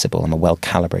 I'm passable. I'm a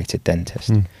well-calibrated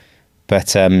dentist.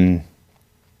 But I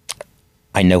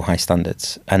know high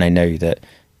standards, and I know that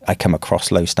I come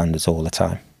across low standards all the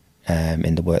time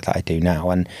in the work that I do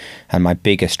now. And my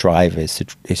biggest drive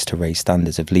is to raise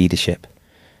standards of leadership,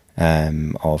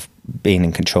 of being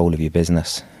in control of your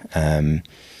business.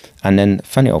 And then,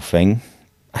 funny old thing,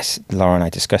 Laura and I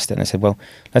discussed it, and I said, well,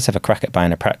 let's have a crack at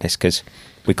buying a practice, because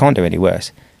we can't do any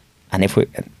worse. And if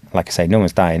like I say, no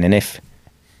one's dying. And if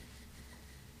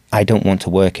I don't want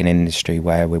to work in an industry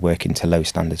where we're working to low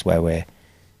standards, where we're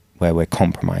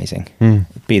compromising,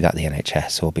 be that the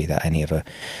NHS or be that any other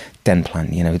den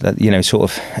plan, sort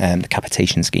of the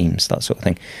capitation schemes, that sort of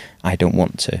thing. I don't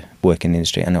want to work in the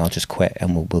industry, and I'll just quit,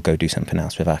 and we'll go do something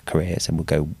else with our careers, and we'll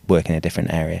go work in a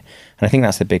different area. And I think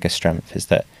that's the biggest strength, is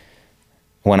that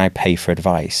when I pay for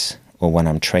advice or when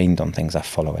I'm trained on things, I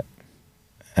follow it,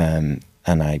 and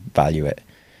I value it,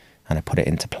 and I put it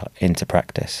into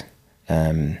practice.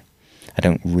 I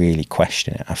don't really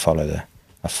question it. I follow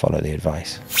the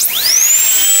advice.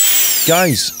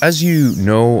 Guys, as you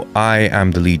know, I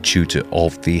am the lead tutor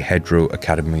of the Hedro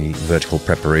Academy Vertical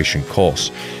Preparation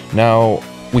course. Now,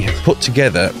 we have put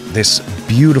together this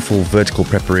beautiful vertical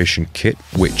preparation kit,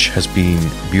 which has been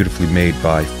beautifully made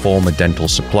by Former Dental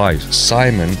Supplies.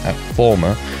 Simon at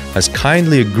Former has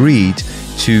kindly agreed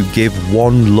to give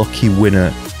one lucky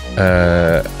winner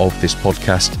of this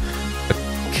podcast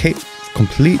a kit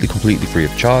completely free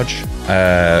of charge,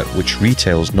 which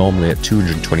retails normally at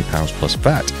 £220 plus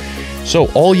VAT.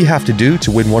 So all you have to do to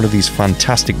win one of these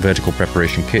fantastic vertical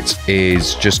preparation kits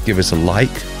is just give us a like,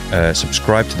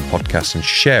 subscribe to the podcast and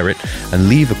share it, and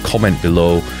leave a comment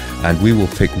below, and we will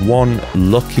pick one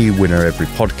lucky winner every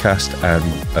podcast, and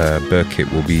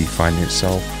Burkit will be finding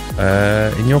itself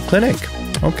in your clinic.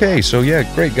 Okay, so yeah,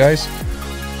 great guys.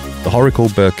 The Horacle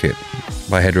Burkit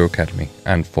by Hedro Academy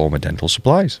and Former Dental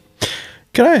Supplies.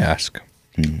 Can I ask,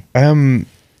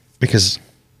 because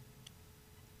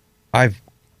I've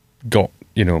got,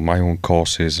 my own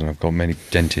courses, and I've got many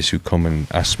dentists who come and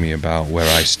ask me about where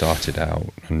I started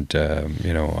out, and,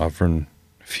 I've run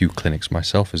a few clinics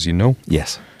myself, as you know.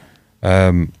 Yes.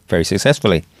 Very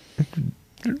successfully.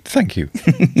 Thank you.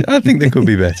 I think they could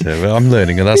be better. Well, I'm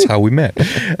learning, and that's how we met.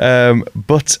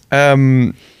 But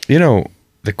you know,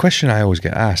 the question I always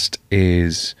get asked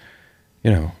is,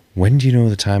 you know, when do you know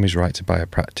the time is right to buy a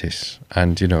practice?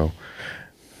 And, you know,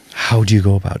 how do you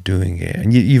go about doing it?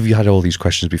 And you've had all these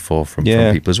questions before from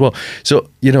people as well. So,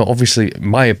 you know, obviously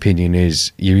my opinion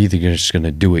is you're either just going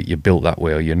to do it, you're built that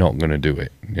way, or you're not going to do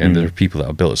it. And there are people that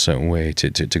are built a certain way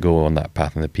to go on that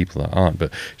path, and there are people that aren't.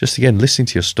 But just again, listening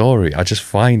to your story, I just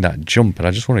find that jump, and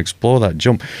I just want to explore that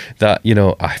jump that, you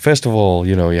know, first of all,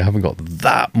 you know, you haven't got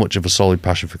that much of a solid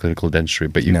passion for clinical dentistry,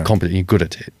 but you're competent, you're good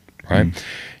at it, right?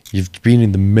 You've been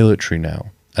in the military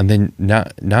now. And then now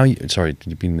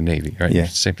you've been in the Navy, right? Yeah.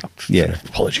 Same.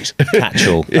 Apologies.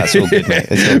 Catch-all. That's all good, mate.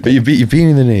 All good. But you've been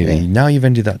in the Navy. Yeah. Now you've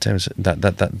ended that time,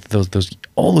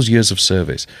 all those years of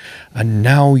service, and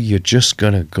now you're just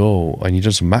gonna go and you've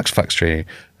done some max fax training,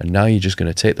 and now you're just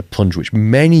gonna take the plunge, which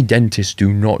many dentists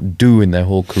do not do in their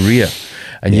whole career,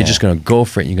 and you're just gonna go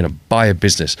for it. And you're gonna buy a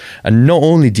business, and not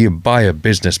only do you buy a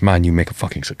business, man, you make a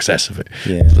fucking success of it.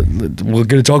 Yeah. We're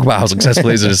gonna talk about how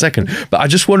successful it is in a second, but I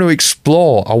just want to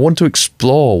explore. I want to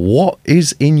explore what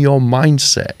is in your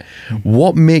mindset.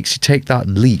 What makes you take that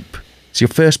leap? It's your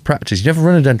first practice. You never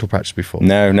run a dental practice before.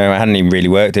 No, I hadn't even really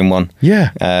worked in one.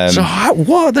 Yeah. So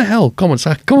what the hell? Come on,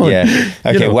 Zach. Come on. Yeah.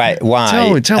 Okay. You know, why?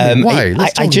 Tell me why.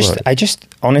 I just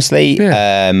honestly,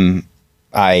 I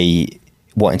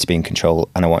wanted to be in control,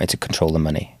 and I wanted to control the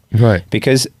money. Right.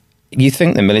 Because you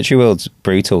think the military world's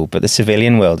brutal, but the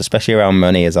civilian world, especially around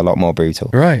money, is a lot more brutal.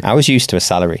 Right. I was used to a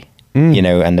salary. You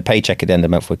know, and the paycheck at the end of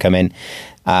the month would come in.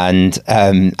 And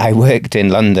I worked in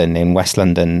London, in West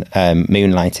London,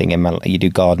 moonlighting. You do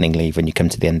gardening leave when you come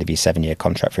to the end of your 7-year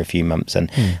contract for a few months.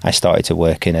 And I started to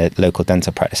work in a local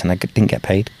dental practice, and I didn't get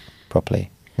paid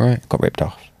properly. Right. Got ripped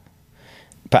off.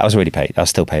 But I was already paid. I was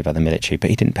still paid by the military, but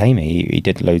he didn't pay me. He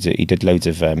did loads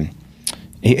of.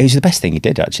 It was the best thing he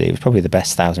did, actually. It was probably the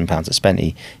best £1,000 I spent.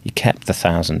 He kept the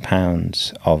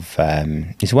 £1,000 of...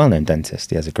 he's a well-known dentist.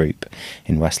 He has a group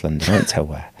in West London. I won't tell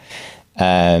where.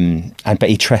 But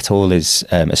he treated all his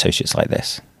associates like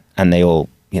this. And they all,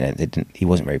 you know, he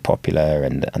wasn't very popular,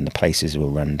 and the places were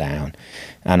run down.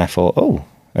 And I thought, oh,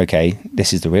 okay,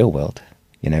 this is the real world.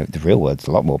 You know, the real world's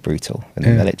a lot more brutal than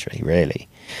the military, really.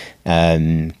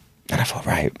 And I thought,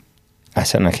 right. I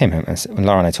said, and I came home, and when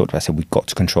Laura and I talked about it, I said, we've got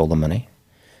to control the money.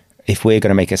 If we're going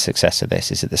to make a success of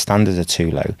this, is that the standards are too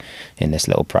low in these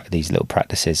little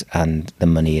practices, and the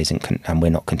money isn't, and we're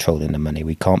not controlling the money.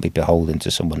 We can't be beholden to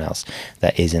someone else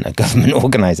that isn't a government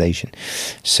organisation.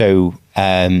 So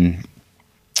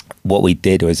what we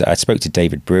did was I spoke to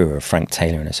David Brewer of Frank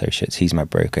Taylor and Associates. He's my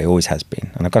broker. He always has been,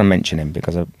 and I've got to mention him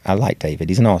because I like David.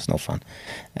 He's an Arsenal fan.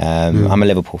 I'm a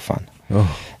Liverpool fan.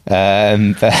 Oh.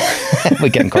 But we're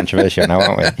getting controversial now,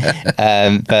 aren't we?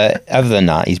 But other than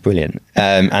that, he's brilliant,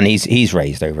 and he's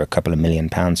raised over £2 million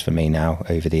for me now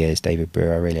over the years. David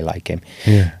Brewer, I really like him.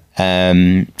 Yeah.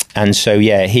 And so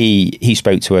he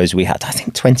spoke to us. We had, I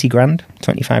think,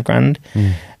 25 grand.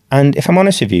 And if I'm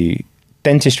honest with you,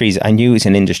 dentistry, I knew it was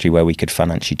an industry where we could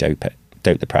financially dope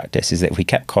the practice. Is that if we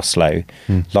kept costs low,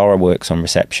 Laura works on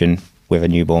reception with a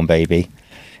newborn baby.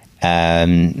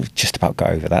 Just about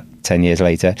got over that 10 years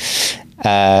later,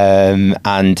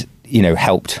 and you know,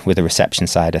 helped with the reception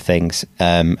side of things,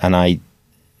 and I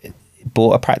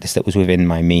bought a practice that was within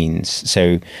my means.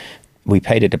 So we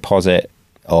paid a deposit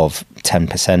of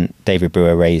 10%. David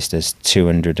Brewer raised us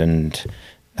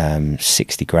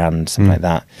 260 grand, something like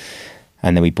that,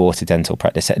 and then we bought a dental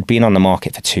practice that had been on the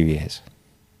market for 2 years.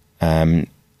 And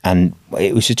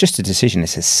it was just a decision.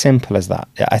 It's as simple as that.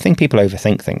 I think people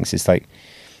overthink things. It's like,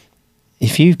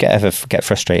 if you ever get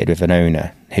frustrated with an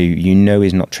owner who you know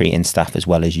is not treating staff as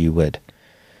well as you would,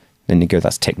 then you go,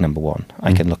 that's tick number one.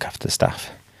 I can look after the staff.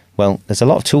 Well, there's a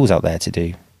lot of tools out there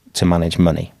to manage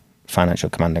money, financial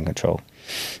command and control.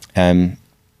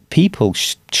 People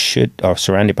are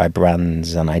surrounded by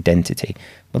brands and identity.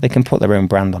 Well, they can put their own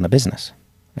brand on a business.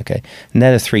 Okay, and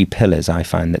they're the 3 pillars I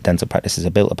find that dental practices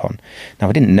are built upon. Now,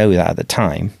 I didn't know that at the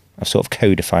time. I've sort of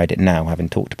codified it now, having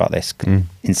talked about this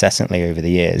incessantly over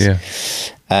the years. Yeah.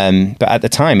 But at the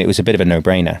time, it was a bit of a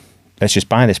no-brainer. Let's just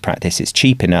buy this practice. It's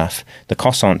cheap enough. The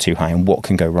costs aren't too high. And what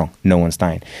can go wrong? No one's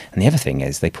dying. And the other thing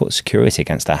is they put security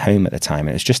against our home at the time. And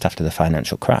it was just after the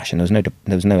financial crash. And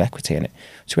there was no equity in it.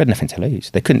 So we had nothing to lose.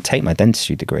 They couldn't take my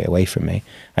dentistry degree away from me.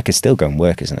 I could still go and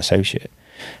work as an associate.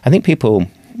 I think people,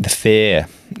 the fear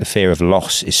of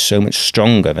loss is so much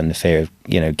stronger than the fear of,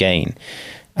 gain.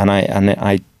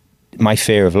 And my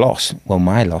fear of loss, well,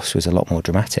 my loss was a lot more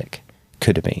dramatic.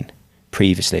 Could have been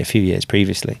previously, a few years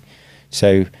previously.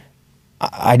 So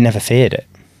I never feared it.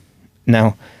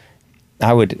 Now,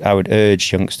 I would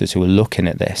urge youngsters who are looking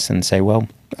at this and say, well,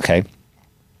 okay,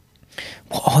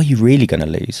 what are you really going to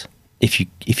lose if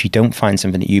you don't find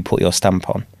something that you put your stamp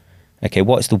on? Okay,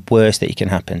 what's the worst that can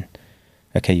happen?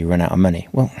 Okay, you run out of money.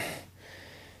 Well,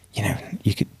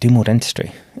 you could do more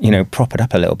dentistry. Prop it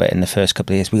up a little bit in the first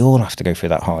couple of years. We all have to go through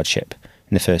that hardship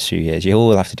in the first few years. You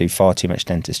all have to do far too much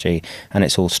dentistry, and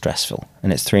it's all stressful,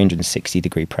 and it's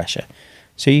 360-degree pressure.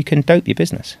 So you can dope your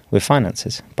business with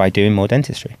finances by doing more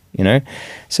dentistry,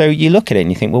 So you look at it and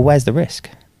you think, well, where's the risk?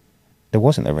 There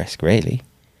wasn't a risk, really.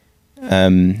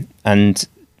 And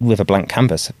with a blank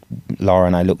canvas, Laura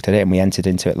and I looked at it and we entered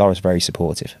into it. Laura's very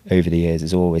supportive over the years,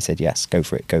 has always said, yes, go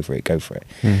for it, go for it, go for it.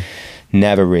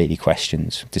 Never really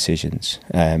questions decisions,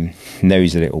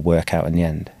 knows that it will work out in the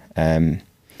end.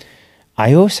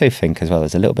 I also think as well,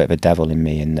 there's a little bit of a devil in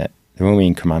me in that the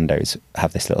Marine Commandos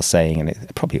have this little saying, and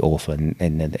it's probably awful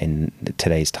in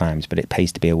today's times, but it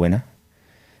pays to be a winner.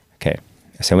 Okay,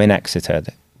 so in Exeter,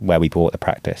 where we bought the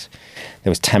practice,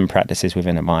 there was 10 practices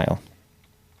within a mile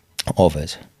of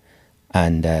us.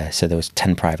 And so there was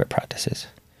 10 private practices.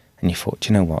 And you thought, do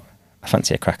you know what? I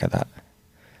fancy a crack at that.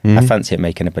 I fancy it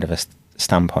making a bit of a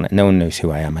stamp on it. No one knows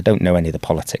who I am. I don't know any of the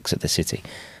politics of the city.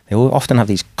 They all often have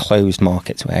these closed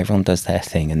markets where everyone does their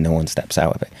thing and no one steps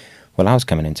out of it. Well, I was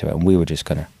coming into it and we were just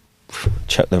going to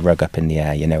chuck the rug up in the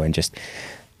air, and just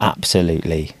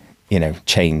absolutely,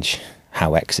 change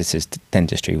how Exeter's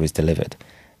dentistry was delivered.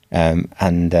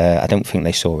 And I don't think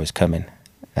they saw us coming,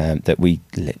 that we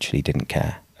literally didn't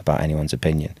care about anyone's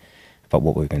opinion about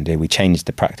what we were going to do. We changed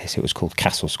the practice. It was called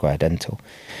Castle Square Dental.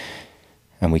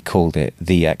 And we called it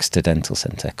the Exeter Dental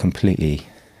Centre, completely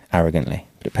arrogantly.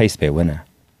 But it pays to be a winner.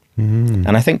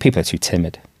 And I think people are too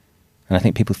timid. And I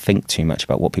think people think too much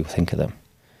about what people think of them.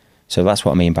 So that's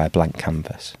what I mean by a blank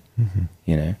canvas.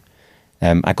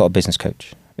 I got a business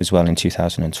coach as well in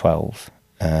 2012.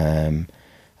 And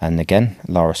again,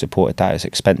 Laura supported that. It was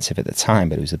expensive at the time,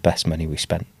 but it was the best money we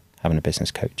spent having a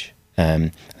business coach.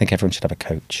 I think everyone should have a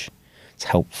coach. It's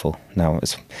helpful. Now,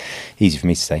 it's easy for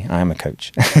me to say, I am a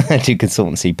coach. I do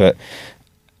consultancy, but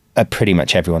pretty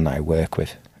much everyone that I work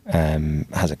with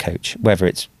has a coach, whether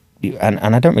it's, and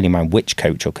I don't really mind which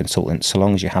coach or consultant, so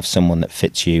long as you have someone that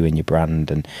fits you and your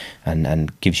brand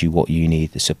and gives you what you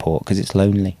need, the support, because it's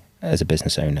lonely as a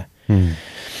business owner. And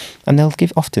they'll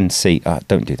often see,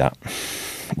 don't do that.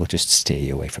 We'll just steer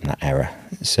you away from that error.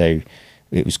 So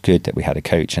it was good that we had a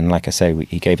coach. And like I say,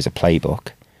 he gave us a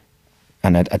playbook.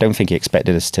 And I don't think he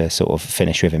expected us to sort of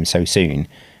finish with him so soon.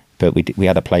 But we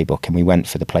had a playbook and we went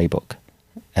for the playbook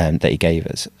that he gave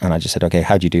us. And I just said, okay,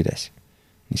 how do you do this?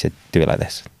 He said, do it like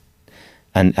this.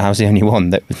 And I was the only one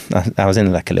that, I was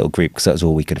in like a little group because that was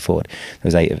all we could afford. There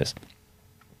was 8 of us.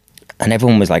 And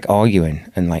everyone was like arguing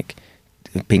and like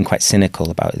being quite cynical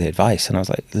about the advice. And I was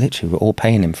like, literally, we're all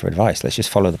paying him for advice. Let's just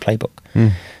follow the playbook.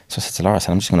 So I said to Laura,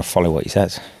 I'm just going to follow what he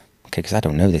says. Okay, because I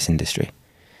don't know this industry.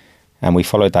 And we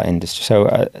followed that industry.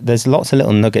 So there's lots of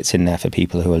little nuggets in there for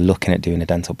people who are looking at doing a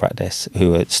dental practice,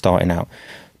 who are starting out.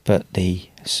 But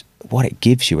what it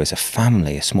gives you as a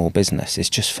family, a small business, is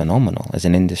just phenomenal as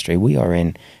an industry. We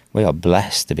are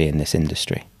blessed to be in this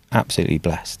industry. Absolutely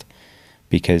blessed.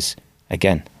 Because,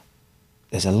 again,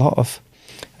 there's a lot of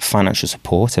financial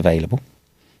support available,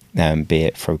 be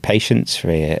it through patients,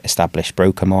 through established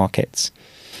broker markets.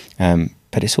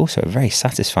 But it's also very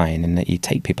satisfying in that you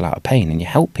take people out of pain and you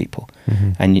help people.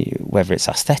 And whether it's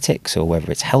aesthetics or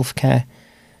whether it's healthcare,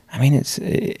 I mean,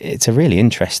 it's a really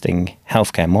interesting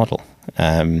healthcare model.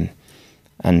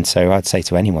 And so I'd say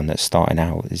to anyone that's starting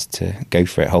out is to go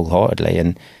for it wholeheartedly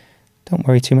and don't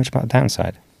worry too much about the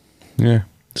downside. Yeah.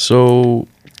 So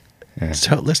can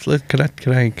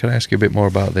I ask you a bit more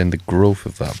about then the growth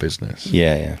of that business?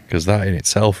 Yeah. Because that in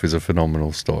itself is a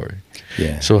phenomenal story.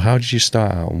 Yeah. So how did you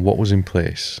start out and what was in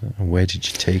place and where did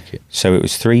you take it? So it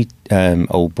was 3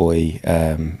 old boy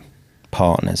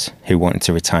partners who wanted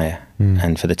to retire.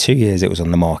 And for the 2 years it was on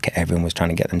the market, everyone was trying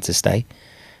to get them to stay.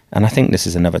 And I think this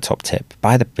is another top tip.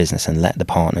 Buy the business and let the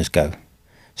partners go.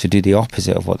 So do the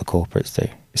opposite of what the corporates do,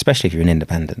 especially if you're an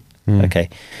independent, okay?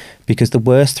 Because the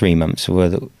worst 3 months were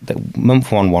the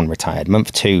month 1 retired,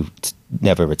 month 2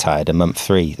 never retired, and month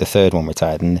 3, the third one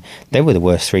retired. And they were the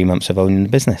worst 3 months of owning the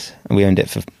business. And we owned it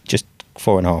for just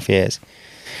 4.5 years.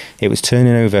 It was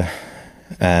turning over,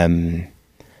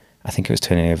 I think it was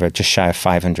turning over just shy of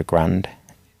 500 grand.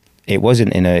 It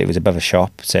wasn't it was above a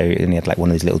shop, so it only had like one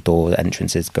of these little door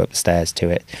entrances, go up the stairs to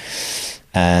it.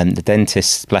 The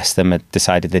dentists, bless them, had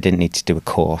decided they didn't need to do a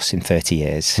course in 30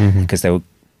 years because they were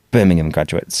Birmingham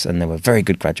graduates and they were very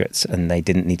good graduates and they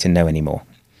didn't need to know anymore.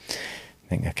 I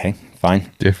think, okay, fine.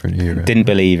 Different era. Didn't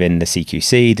believe in the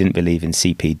CQC, didn't believe in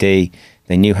CPD.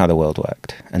 They knew how the world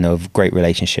worked, and they were great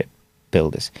relationship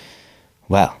builders.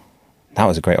 Well, that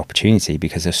was a great opportunity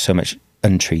because there's so much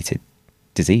untreated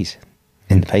disease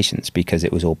in the patients because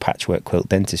it was all patchwork quilt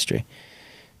dentistry.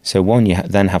 So one, you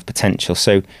then have potential.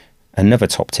 So another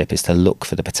top tip is to look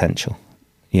for the potential.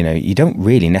 You know, you don't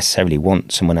really necessarily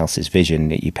want someone else's vision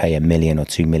that you pay £1 million or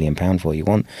 £2 million for. You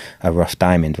want a rough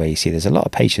diamond where you see there's a lot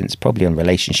of patients, probably on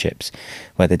relationships,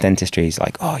 where the dentistry is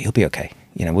like, oh, you'll be okay.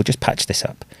 You know, we'll just patch this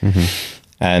up.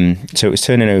 So it was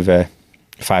turning over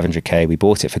 500k. We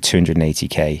bought it for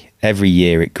 280k. Every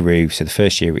year it grew. So the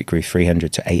first year it grew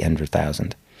 300 to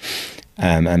 800,000.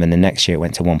 And then the next year it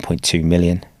went to 1.2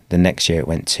 million. The next year it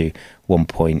went to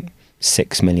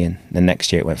 1.6 million. The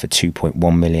next year it went for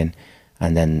 2.1 million.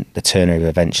 And then the turnover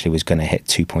eventually was going to hit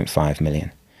 2.5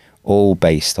 million. All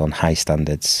based on high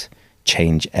standards,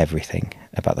 change everything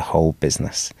about the whole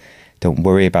business. Don't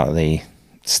worry about the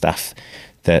staff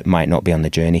that might not be on the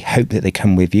journey. Hope that they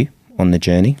come with you on the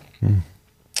journey.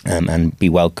 And be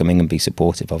welcoming and be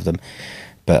supportive of them.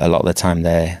 But a lot of the time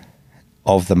they're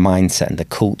of the mindset and the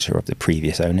culture of the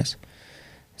previous owners.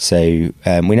 So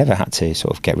we never had to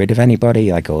sort of get rid of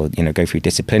anybody, like, or, you know, go through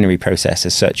disciplinary process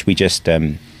as such. We just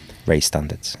raised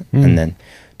standards. And then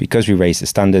because we raised the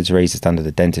standard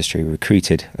of dentistry, we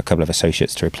recruited a couple of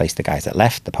associates to replace the guys that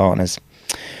left, the partners.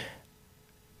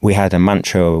 We had a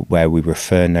mantra where we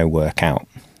refer no work out.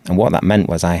 And what that meant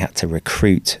was I had to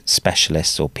recruit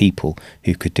specialists or people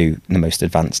who could do the most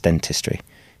advanced dentistry,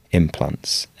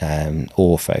 implants,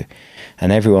 ortho,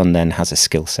 and everyone then has a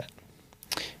skill set.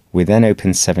 We then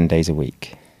opened 7 days a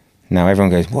week. Now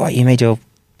everyone goes, what, you made your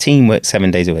team work 7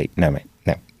 days a week? No, mate,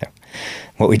 no.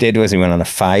 What we did was we went on a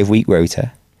 5-week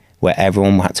rota where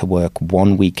everyone had to work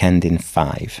 1 weekend in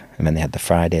 5, and then they had the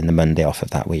Friday and the Monday off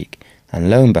of that week. And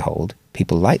lo and behold,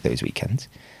 people liked those weekends,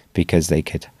 because they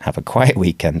could have a quiet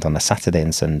weekend on a Saturday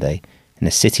and Sunday in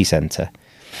a city centre.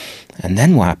 And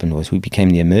then what happened was we became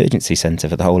the emergency centre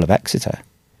for the whole of Exeter.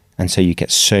 And so you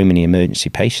get so many emergency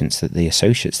patients that the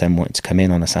associates then wanted to come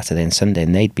in on a Saturday and Sunday,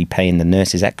 and they'd be paying the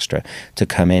nurses extra to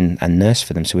come in and nurse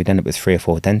for them. So we'd end up with 3 or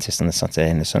 4 dentists on a Saturday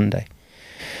and a Sunday.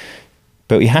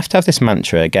 But we have to have this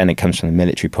mantra. Again, it comes from the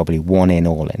military, probably one in,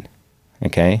 all in.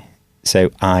 Okay?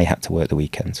 So I had to work the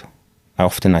weekends.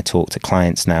 Often I talk to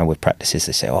clients now with practices,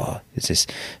 they say, oh, there's this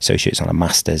associate's on a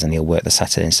master's and he'll work the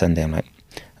Saturday and Sunday. I'm like,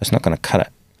 that's not going to cut it.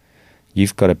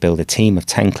 You've got to build a team of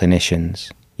 10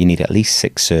 clinicians. You need at least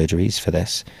 6 surgeries for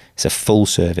this. It's a full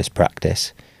service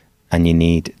practice, and you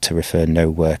need to refer no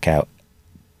work out,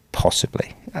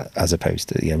 possibly, as opposed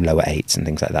to, you know, lower 8s and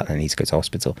things like that, and need to go to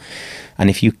hospital. And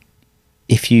if you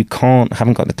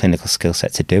haven't got the clinical skill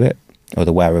set to do it, or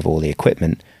the wherewithal, the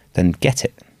equipment, then get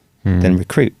it, then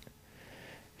recruit.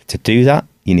 To do that,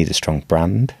 you need a strong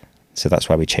brand. So that's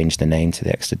why we changed the name to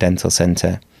the Exeter Dental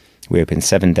Centre. We opened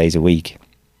 7 days a week.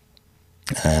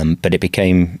 But it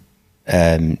became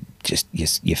just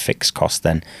your fixed cost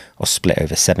then, or split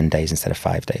over 7 days instead of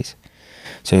 5 days.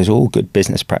 So there's all good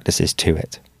business practices to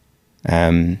it.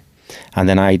 And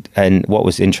what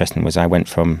was interesting was when it went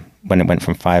from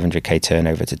 500k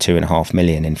turnover to 2.5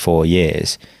 million in 4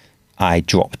 years, I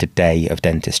dropped a day of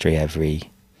dentistry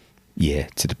every year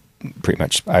to pretty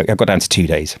much, I got down to 2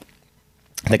 days.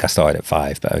 I think I started at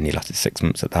 5, but only lasted 6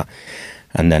 months at that.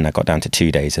 And then I got down to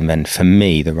 2 days. And then for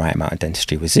me, the right amount of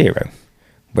dentistry was 0.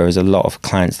 Whereas a lot of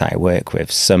clients that I work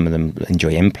with, some of them enjoy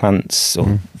implants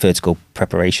or vertical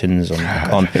preparations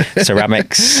on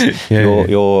ceramics,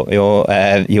 your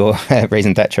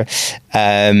raison d'etre,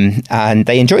 and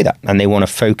they enjoy that, and they want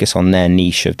to focus on their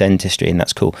niche of dentistry, and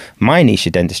that's cool. My niche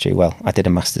of dentistry, well, I did a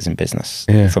master's in business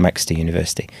from Exeter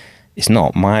University. It's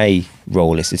not, my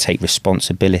role is to take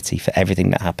responsibility for everything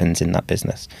that happens in that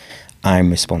business. I'm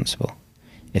responsible.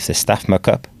 If the staff muck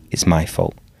up, it's my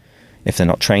fault. If they're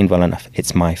not trained well enough,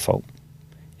 it's my fault.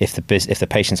 If the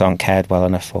patients aren't cared well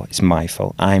enough for, it's my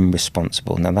fault. I'm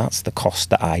responsible. Now that's the cost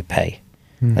that I pay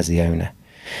as the owner.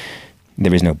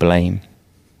 There is no blame.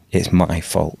 It's my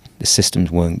fault. The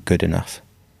systems weren't good enough.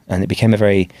 And it became a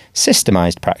very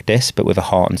systemized practice, but with a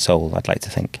heart and soul, I'd like to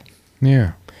think.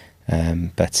 Yeah.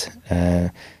 But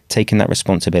taking that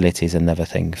responsibility is another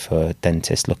thing for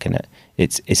dentists looking at.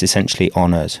 It's essentially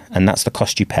on us, and that's the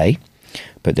cost you pay.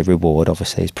 But the reward,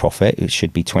 obviously, is profit. It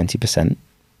should be 20%,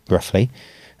 roughly,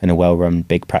 in a well-run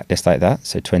big practice like that.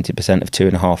 So 20% of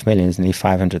 2.5 million is nearly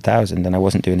 500,000, and I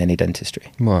wasn't doing any dentistry.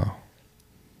 Wow.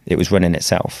 It was running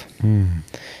itself.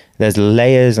 There's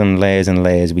layers and layers and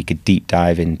layers we could deep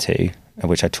dive into,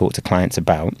 which I talk to clients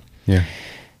about. Yeah.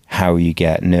 How you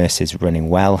get nurses running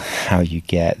well, how you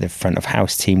get the front of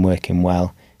house team working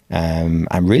well.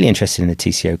 I'm really interested in the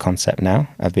TCO concept now.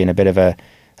 I've been a bit of a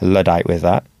Luddite with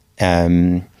that.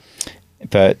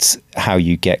 But how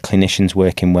you get clinicians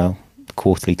working well,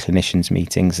 quarterly clinicians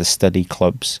meetings, the study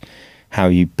clubs, how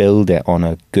you build it on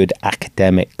a good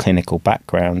academic clinical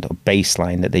background or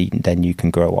baseline that then you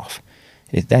can grow off.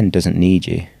 It then doesn't need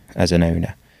you as an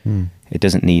owner. It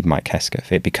doesn't need Mike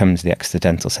Hesketh. It becomes the Exeter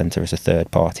Dental Centre as a third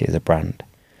party, as a brand.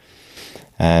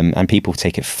 And people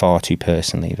take it far too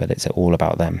personally that it's all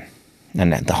about them,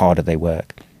 and the harder they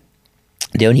work.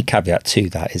 The only caveat to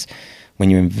that is when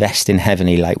you're investing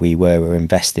heavily like we're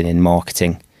investing in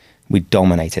marketing. We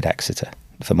dominated Exeter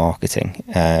for marketing.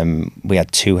 We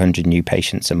had 200 new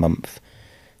patients a month.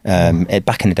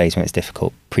 Back in the days when it's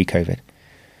difficult, pre-COVID.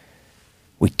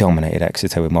 We dominated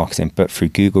Exeter with marketing, but through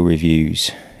Google reviews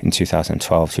in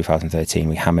 2012, 2013,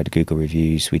 we hammered Google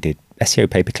reviews. We did SEO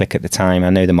pay-per-click at the time.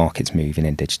 I know the market's moving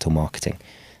in digital marketing,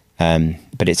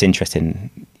 but it's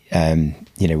interesting.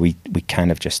 We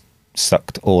kind of just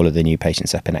sucked all of the new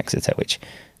patients up in Exeter, which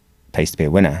pays to be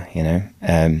a winner,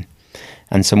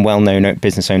 and some well-known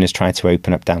business owners tried to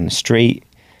open up down the street.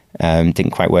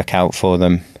 Didn't quite work out for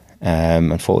them,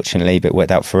 unfortunately, but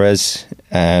worked out for us.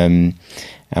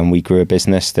 And we grew a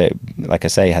business that, like I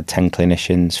say, had 10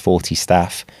 clinicians, 40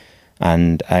 staff.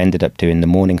 And I ended up doing the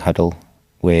morning huddle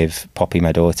with Poppy,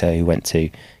 my daughter, who went to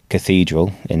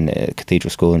Cathedral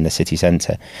School in the city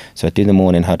centre. So I'd do the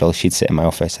morning huddle, she'd sit in my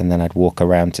office, and then I'd walk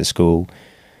around to school.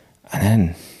 And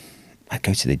then I'd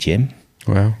go to the gym.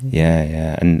 Wow.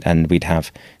 Yeah. And we'd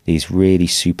have these really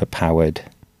super powered,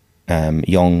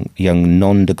 young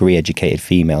non-degree educated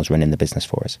females running the business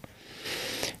for us.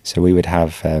 So we would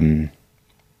have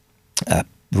a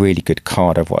really good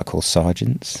card of what I call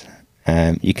sergeants.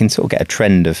 You can sort of get a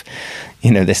trend of,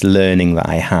 this learning that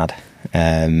I had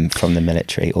from the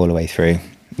military all the way through.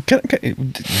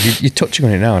 You're touching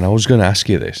on it now, and I was going to ask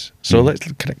you this. So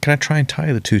can I try and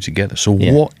tie the two together? So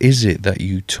what is it that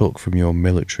you took from your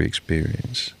military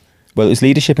experience? Well, it was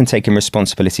leadership and taking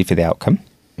responsibility for the outcome.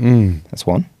 That's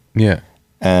one. Yeah.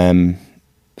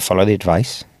 Follow the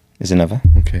advice is another.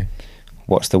 Okay.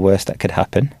 What's the worst that could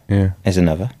happen? Yeah. Is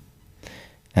another.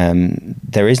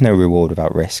 There is no reward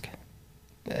without risk.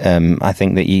 I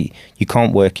think that you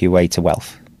can't work your way to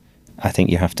wealth. I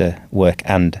think you have to work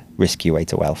and risk your way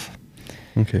to wealth.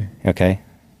 Okay.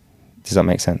 Does that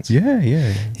make sense?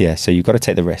 Yeah. So you've got to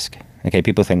take the risk. Okay.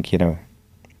 People think,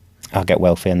 I'll get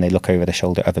wealthy, and they look over their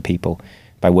shoulder at other people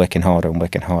by working harder. I'm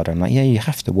like, yeah, you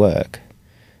have to work,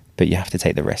 but you have to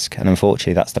take the risk. And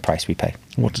unfortunately, that's the price we pay.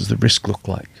 What does the risk look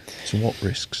like? So what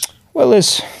risks? Well,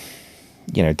 there's,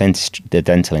 the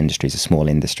dental industry is a small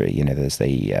industry. There's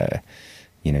the,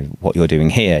 what you're doing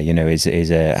here,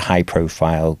 is a high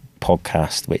profile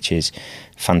podcast, which is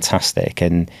fantastic.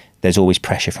 And there's always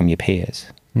pressure from your peers.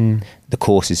 The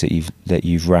courses that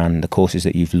you've ran, the courses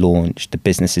that you've launched, the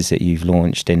businesses that you've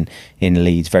launched in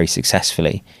Leeds very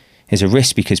successfully, is a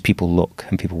risk because people look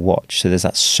and people watch. So there's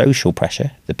that social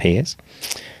pressure, the peers.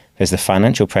 There's the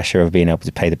financial pressure of being able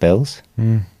to pay the bills.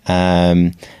 And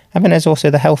then there's also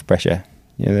the health pressure,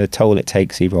 the toll it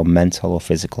takes either on mental or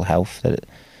physical health.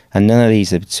 And none of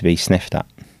these are to be sniffed at.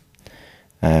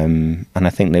 And I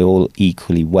think they all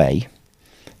equally weigh.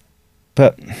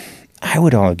 But I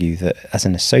would argue that as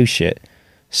an associate,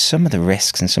 some of the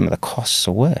risks and some of the costs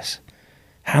are worse.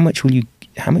 How much are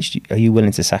you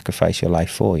willing to sacrifice your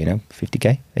life for?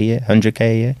 50k a year, 100k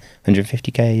a year,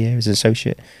 150k a year as an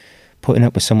associate, putting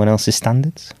up with someone else's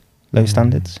standards, low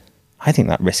standards. I think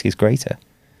that risk is greater.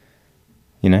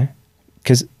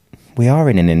 Because we are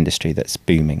in an industry that's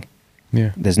booming.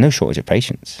 Yeah. There's no shortage of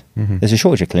patients. There's a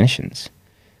shortage of clinicians,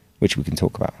 which we can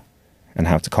talk about and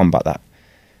how to combat that.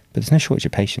 But there's no shortage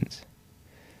of patients.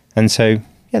 And so,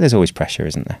 there's always pressure,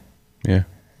 isn't there? Yeah.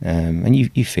 And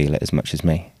you feel it as much as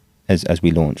me as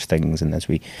we launch things and as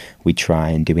we try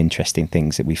and do interesting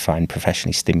things that we find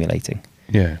professionally stimulating.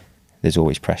 Yeah. There's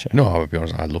always pressure. No, I'll be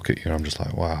honest. I look at you and I'm just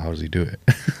like, wow, how does he do it?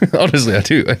 Honestly, I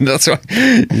do, and that's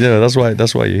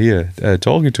why you're here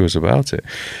talking to us about it.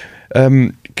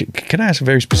 Can I ask a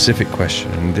very specific question?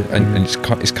 And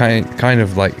it's kind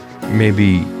of like,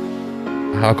 maybe,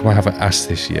 how come I haven't asked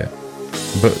this yet?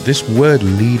 But this word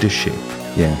leadership,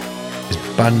 is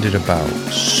bandied about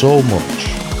so much.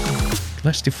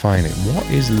 Let's define it. What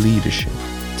is leadership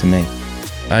to me?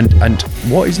 And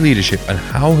what is leadership, and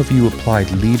how have you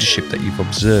applied leadership that you've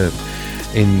observed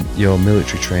in your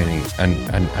military training, and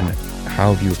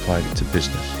how have you applied it to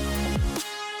business?